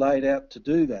method laid out to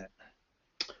do that.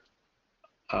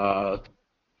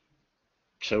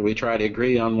 Shall we try to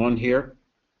agree on one here?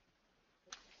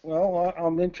 Well,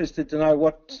 I'm interested to know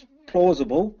what's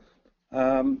plausible.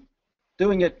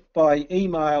 Doing it by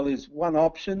email is one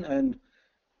option, and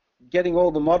getting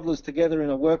all the modelers together in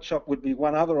a workshop would be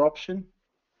one other option.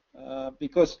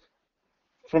 Because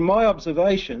from my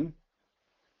observation,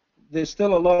 there's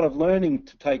still a lot of learning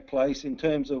to take place in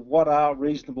terms of what are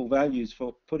reasonable values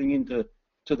for putting into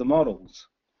the models.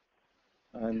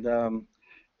 And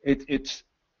it's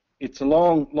a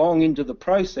long into the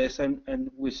process,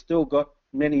 and we've still got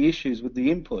many issues with the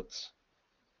inputs.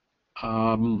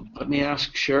 Let me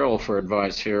ask Cheryl for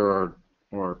advice here,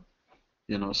 or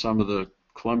some of the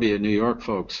Columbia, New York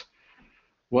folks.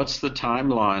 What's the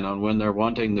timeline on when they're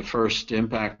wanting the first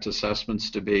impact assessments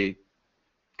to be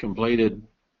completed?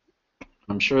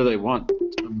 I'm sure they want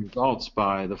some results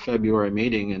by the February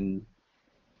meeting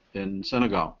in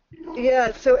Senegal.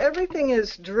 Yeah, so everything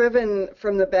is driven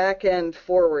from the back end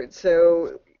forward.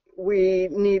 So we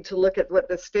need to look at what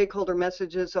the stakeholder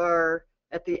messages are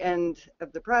at the end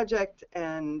of the project,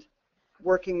 and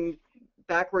working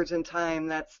backwards in time,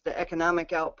 that's the economic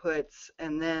outputs,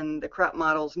 and then the crop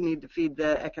models need to feed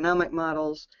the economic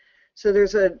models. So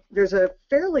there's a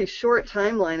fairly short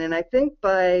timeline, and I think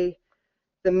by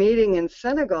the meeting in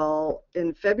Senegal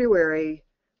in February,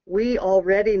 we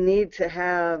already need to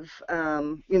have,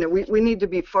 we need to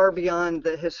be far beyond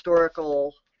the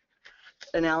historical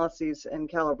analyses and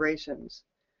calibrations.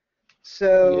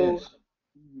 So yes.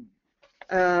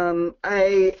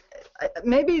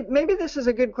 Maybe this is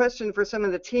a good question for some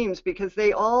of the teams, because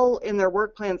they all in their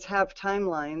work plans have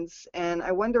timelines, and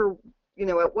I wonder,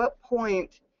 at what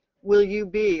point will you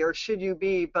be, or should you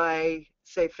be, by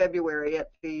say February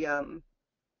at the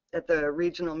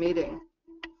regional meeting?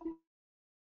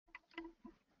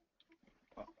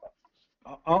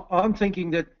 I'm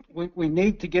thinking that we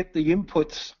need to get the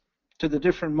inputs to the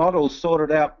different models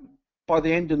sorted out by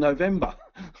the end of November,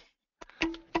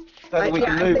 so that we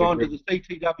can move on to the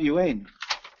CTWN.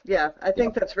 Yeah, I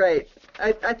think that's right.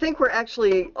 I think we're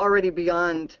actually already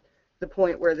beyond the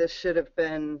point where this should have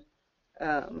been,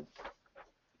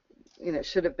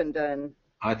 should have been done.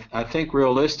 I think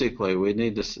realistically,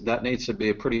 that needs to be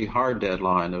a pretty hard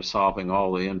deadline of solving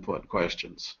all the input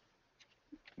questions.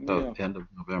 The end of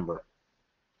November.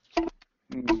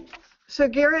 So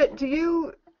Garrett, do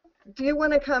you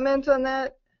want to comment on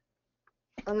that,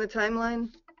 on the timeline?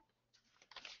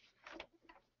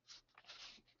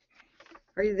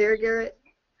 Are you there, Garrett?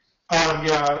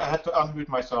 Yeah, I had to unmute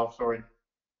myself, sorry.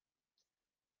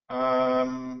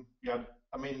 Yeah,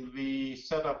 I mean, we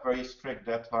set up very strict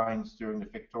deadlines during the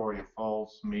Victoria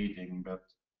Falls meeting, but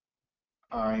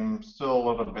I'm still a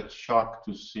little bit shocked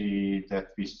to see that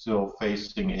we're still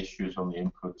facing issues on the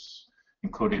inputs,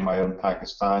 including my own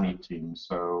Pakistani team.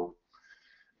 So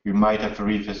we might have to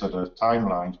revisit the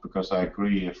timelines, because I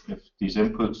agree, if these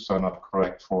inputs are not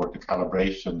correct for the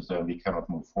calibrations, then we cannot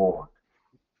move forward.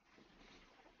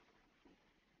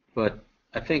 But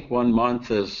I think 1 month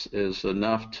is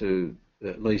enough to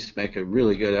at least make a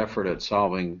really good effort at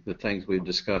solving the things we've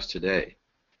discussed today.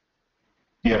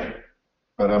 Yeah,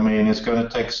 but I mean, it's going to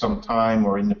take some time,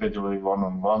 or individually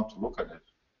one-on-one, to look at it.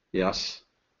 Yes.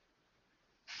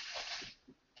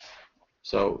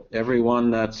 So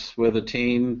everyone that's with a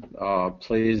team,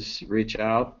 please reach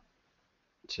out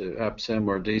to AppSim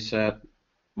or DSAT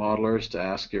modelers to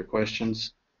ask your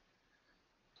questions.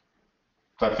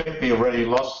 I think we already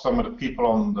lost some of the people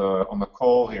on the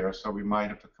call here, so we might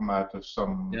have to come out with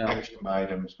some action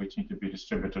items which need to be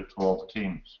distributed to all the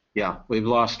teams. Yeah, we've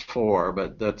lost 4,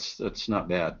 but that's not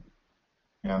bad.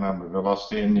 Yeah, no, we lost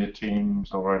the India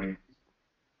teams already.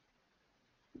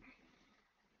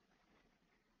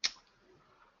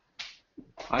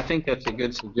 I think that's a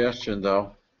good suggestion,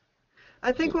 though.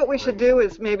 I think what we should do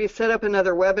is maybe set up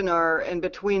another webinar, and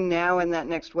between now and that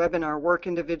next webinar, work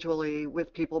individually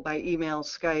with people by email,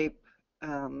 Skype.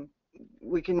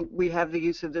 We have the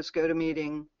use of this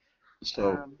GoToMeeting.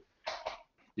 So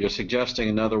you're suggesting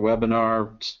another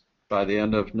webinar by the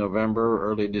end of November,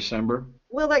 early December?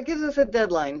 Well, that gives us a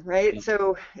deadline, right? Yeah.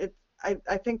 So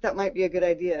I think that might be a good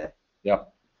idea. Yeah.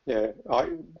 Yeah,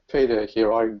 Peter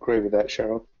here, I agree with that,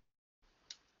 Cheryl.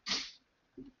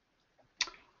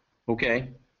 Okay.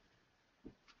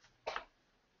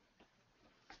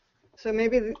 So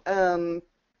maybe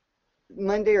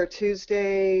Monday or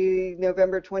Tuesday,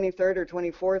 November 23rd or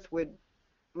 24th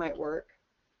might work.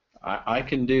 I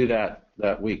can do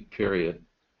that week period.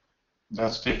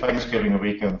 That's the Thanksgiving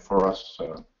weekend for us.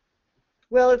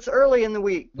 Well, it's early in the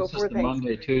week This before is the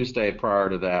Monday, Tuesday prior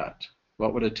to that.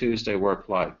 What would a Tuesday work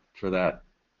like for that?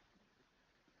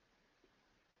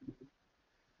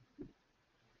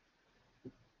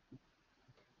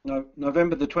 No,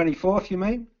 November the 24th, you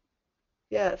mean?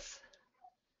 Yes.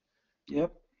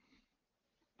 Yep.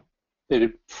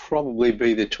 It'd probably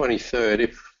be the 23rd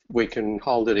if we can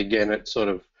hold it again at sort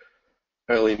of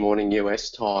early morning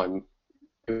US time.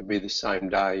 It would be the same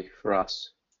day for us.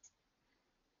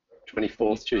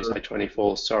 24th, Tuesday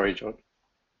 24th. Sorry, John.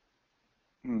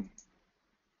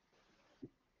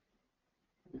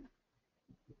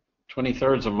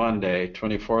 23rd is a Monday,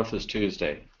 24th is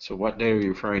Tuesday. So what day are you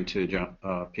referring to, John,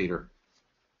 Peter?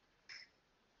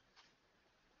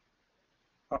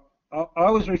 I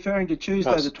was referring to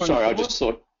Tuesday the 24th. Sorry, I just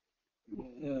thought.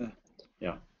 Yeah.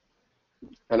 Yeah.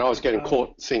 And I was getting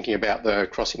caught thinking about the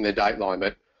crossing the date line,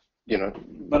 but you know.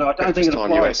 But I don't think it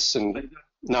applies. US and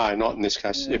no, not in this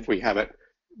case. Yeah. If we have it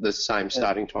the same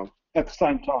starting time. At the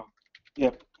same time.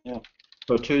 Yep. Yeah.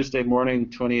 So Tuesday morning,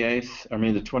 28th. I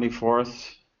mean the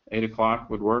 24th, 8 o'clock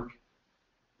would work.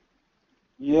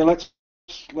 Yeah, let's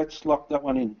lock that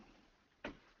one in.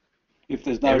 If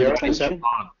there's no retention.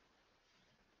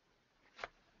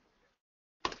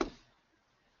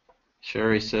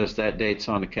 Sherry says that date's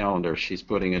on the calendar. She's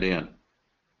putting it in.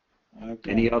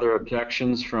 Okay. Any other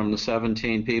objections from the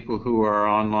 17 people who are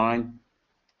online?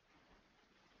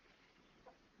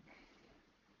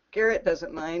 Garrett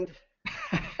doesn't mind.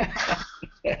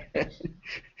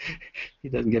 He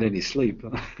doesn't get any sleep.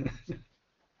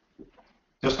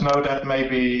 Just know that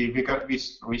maybe we got to be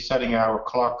resetting our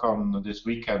clock on this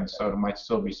weekend, so there might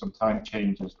still be some time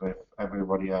changes with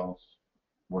everybody else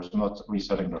was not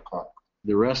resetting their clock.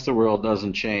 The rest of the world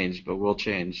doesn't change, but we'll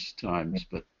change times,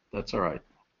 but that's all right.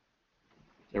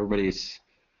 Everybody's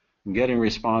getting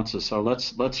responses, so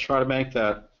let's try to make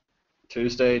that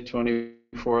Tuesday,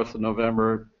 24th of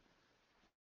November.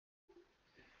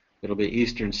 It'll be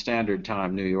Eastern Standard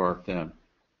Time, New York, then.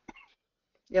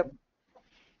 Yep.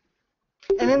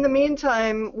 And in the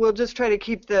meantime, we'll just try to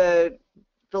keep the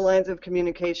lines of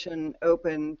communication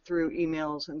open through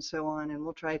emails and so on, and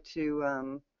we'll try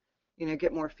to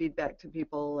get more feedback to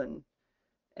people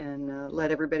and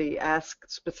let everybody ask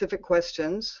specific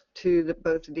questions to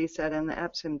both the DSAT and the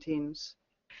AppSim teams.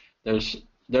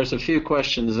 There's a few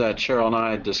questions that Cheryl and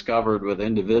I discovered with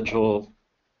individual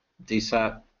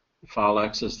DSAT file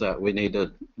X's that we need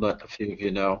to let a few of you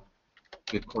know.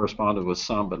 We've corresponded with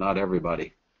some, but not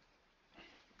everybody.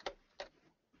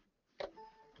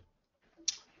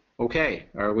 Okay,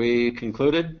 are we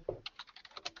concluded?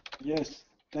 Yes,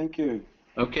 thank you.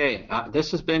 Okay,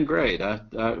 this has been great.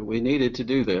 We needed to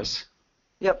do this.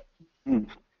 Yep.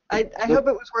 I hope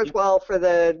it was worthwhile for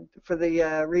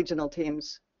the regional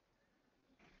teams.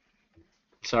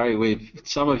 Sorry,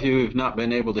 some of you have not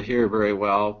been able to hear very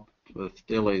well with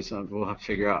Dilly's. We'll have to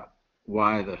figure out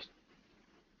why the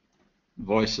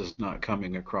voice is not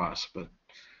coming across. But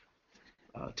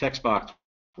text box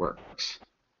works.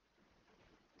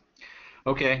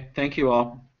 Okay, thank you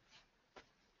all.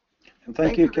 And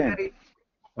thank you, Ken. everybody.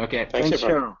 Okay, Thanks, Thanks,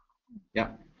 everyone. Cheryl. yeah,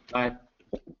 bye.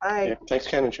 Bye. Yeah, thanks,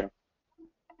 Ken and Cheryl.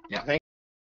 Yeah.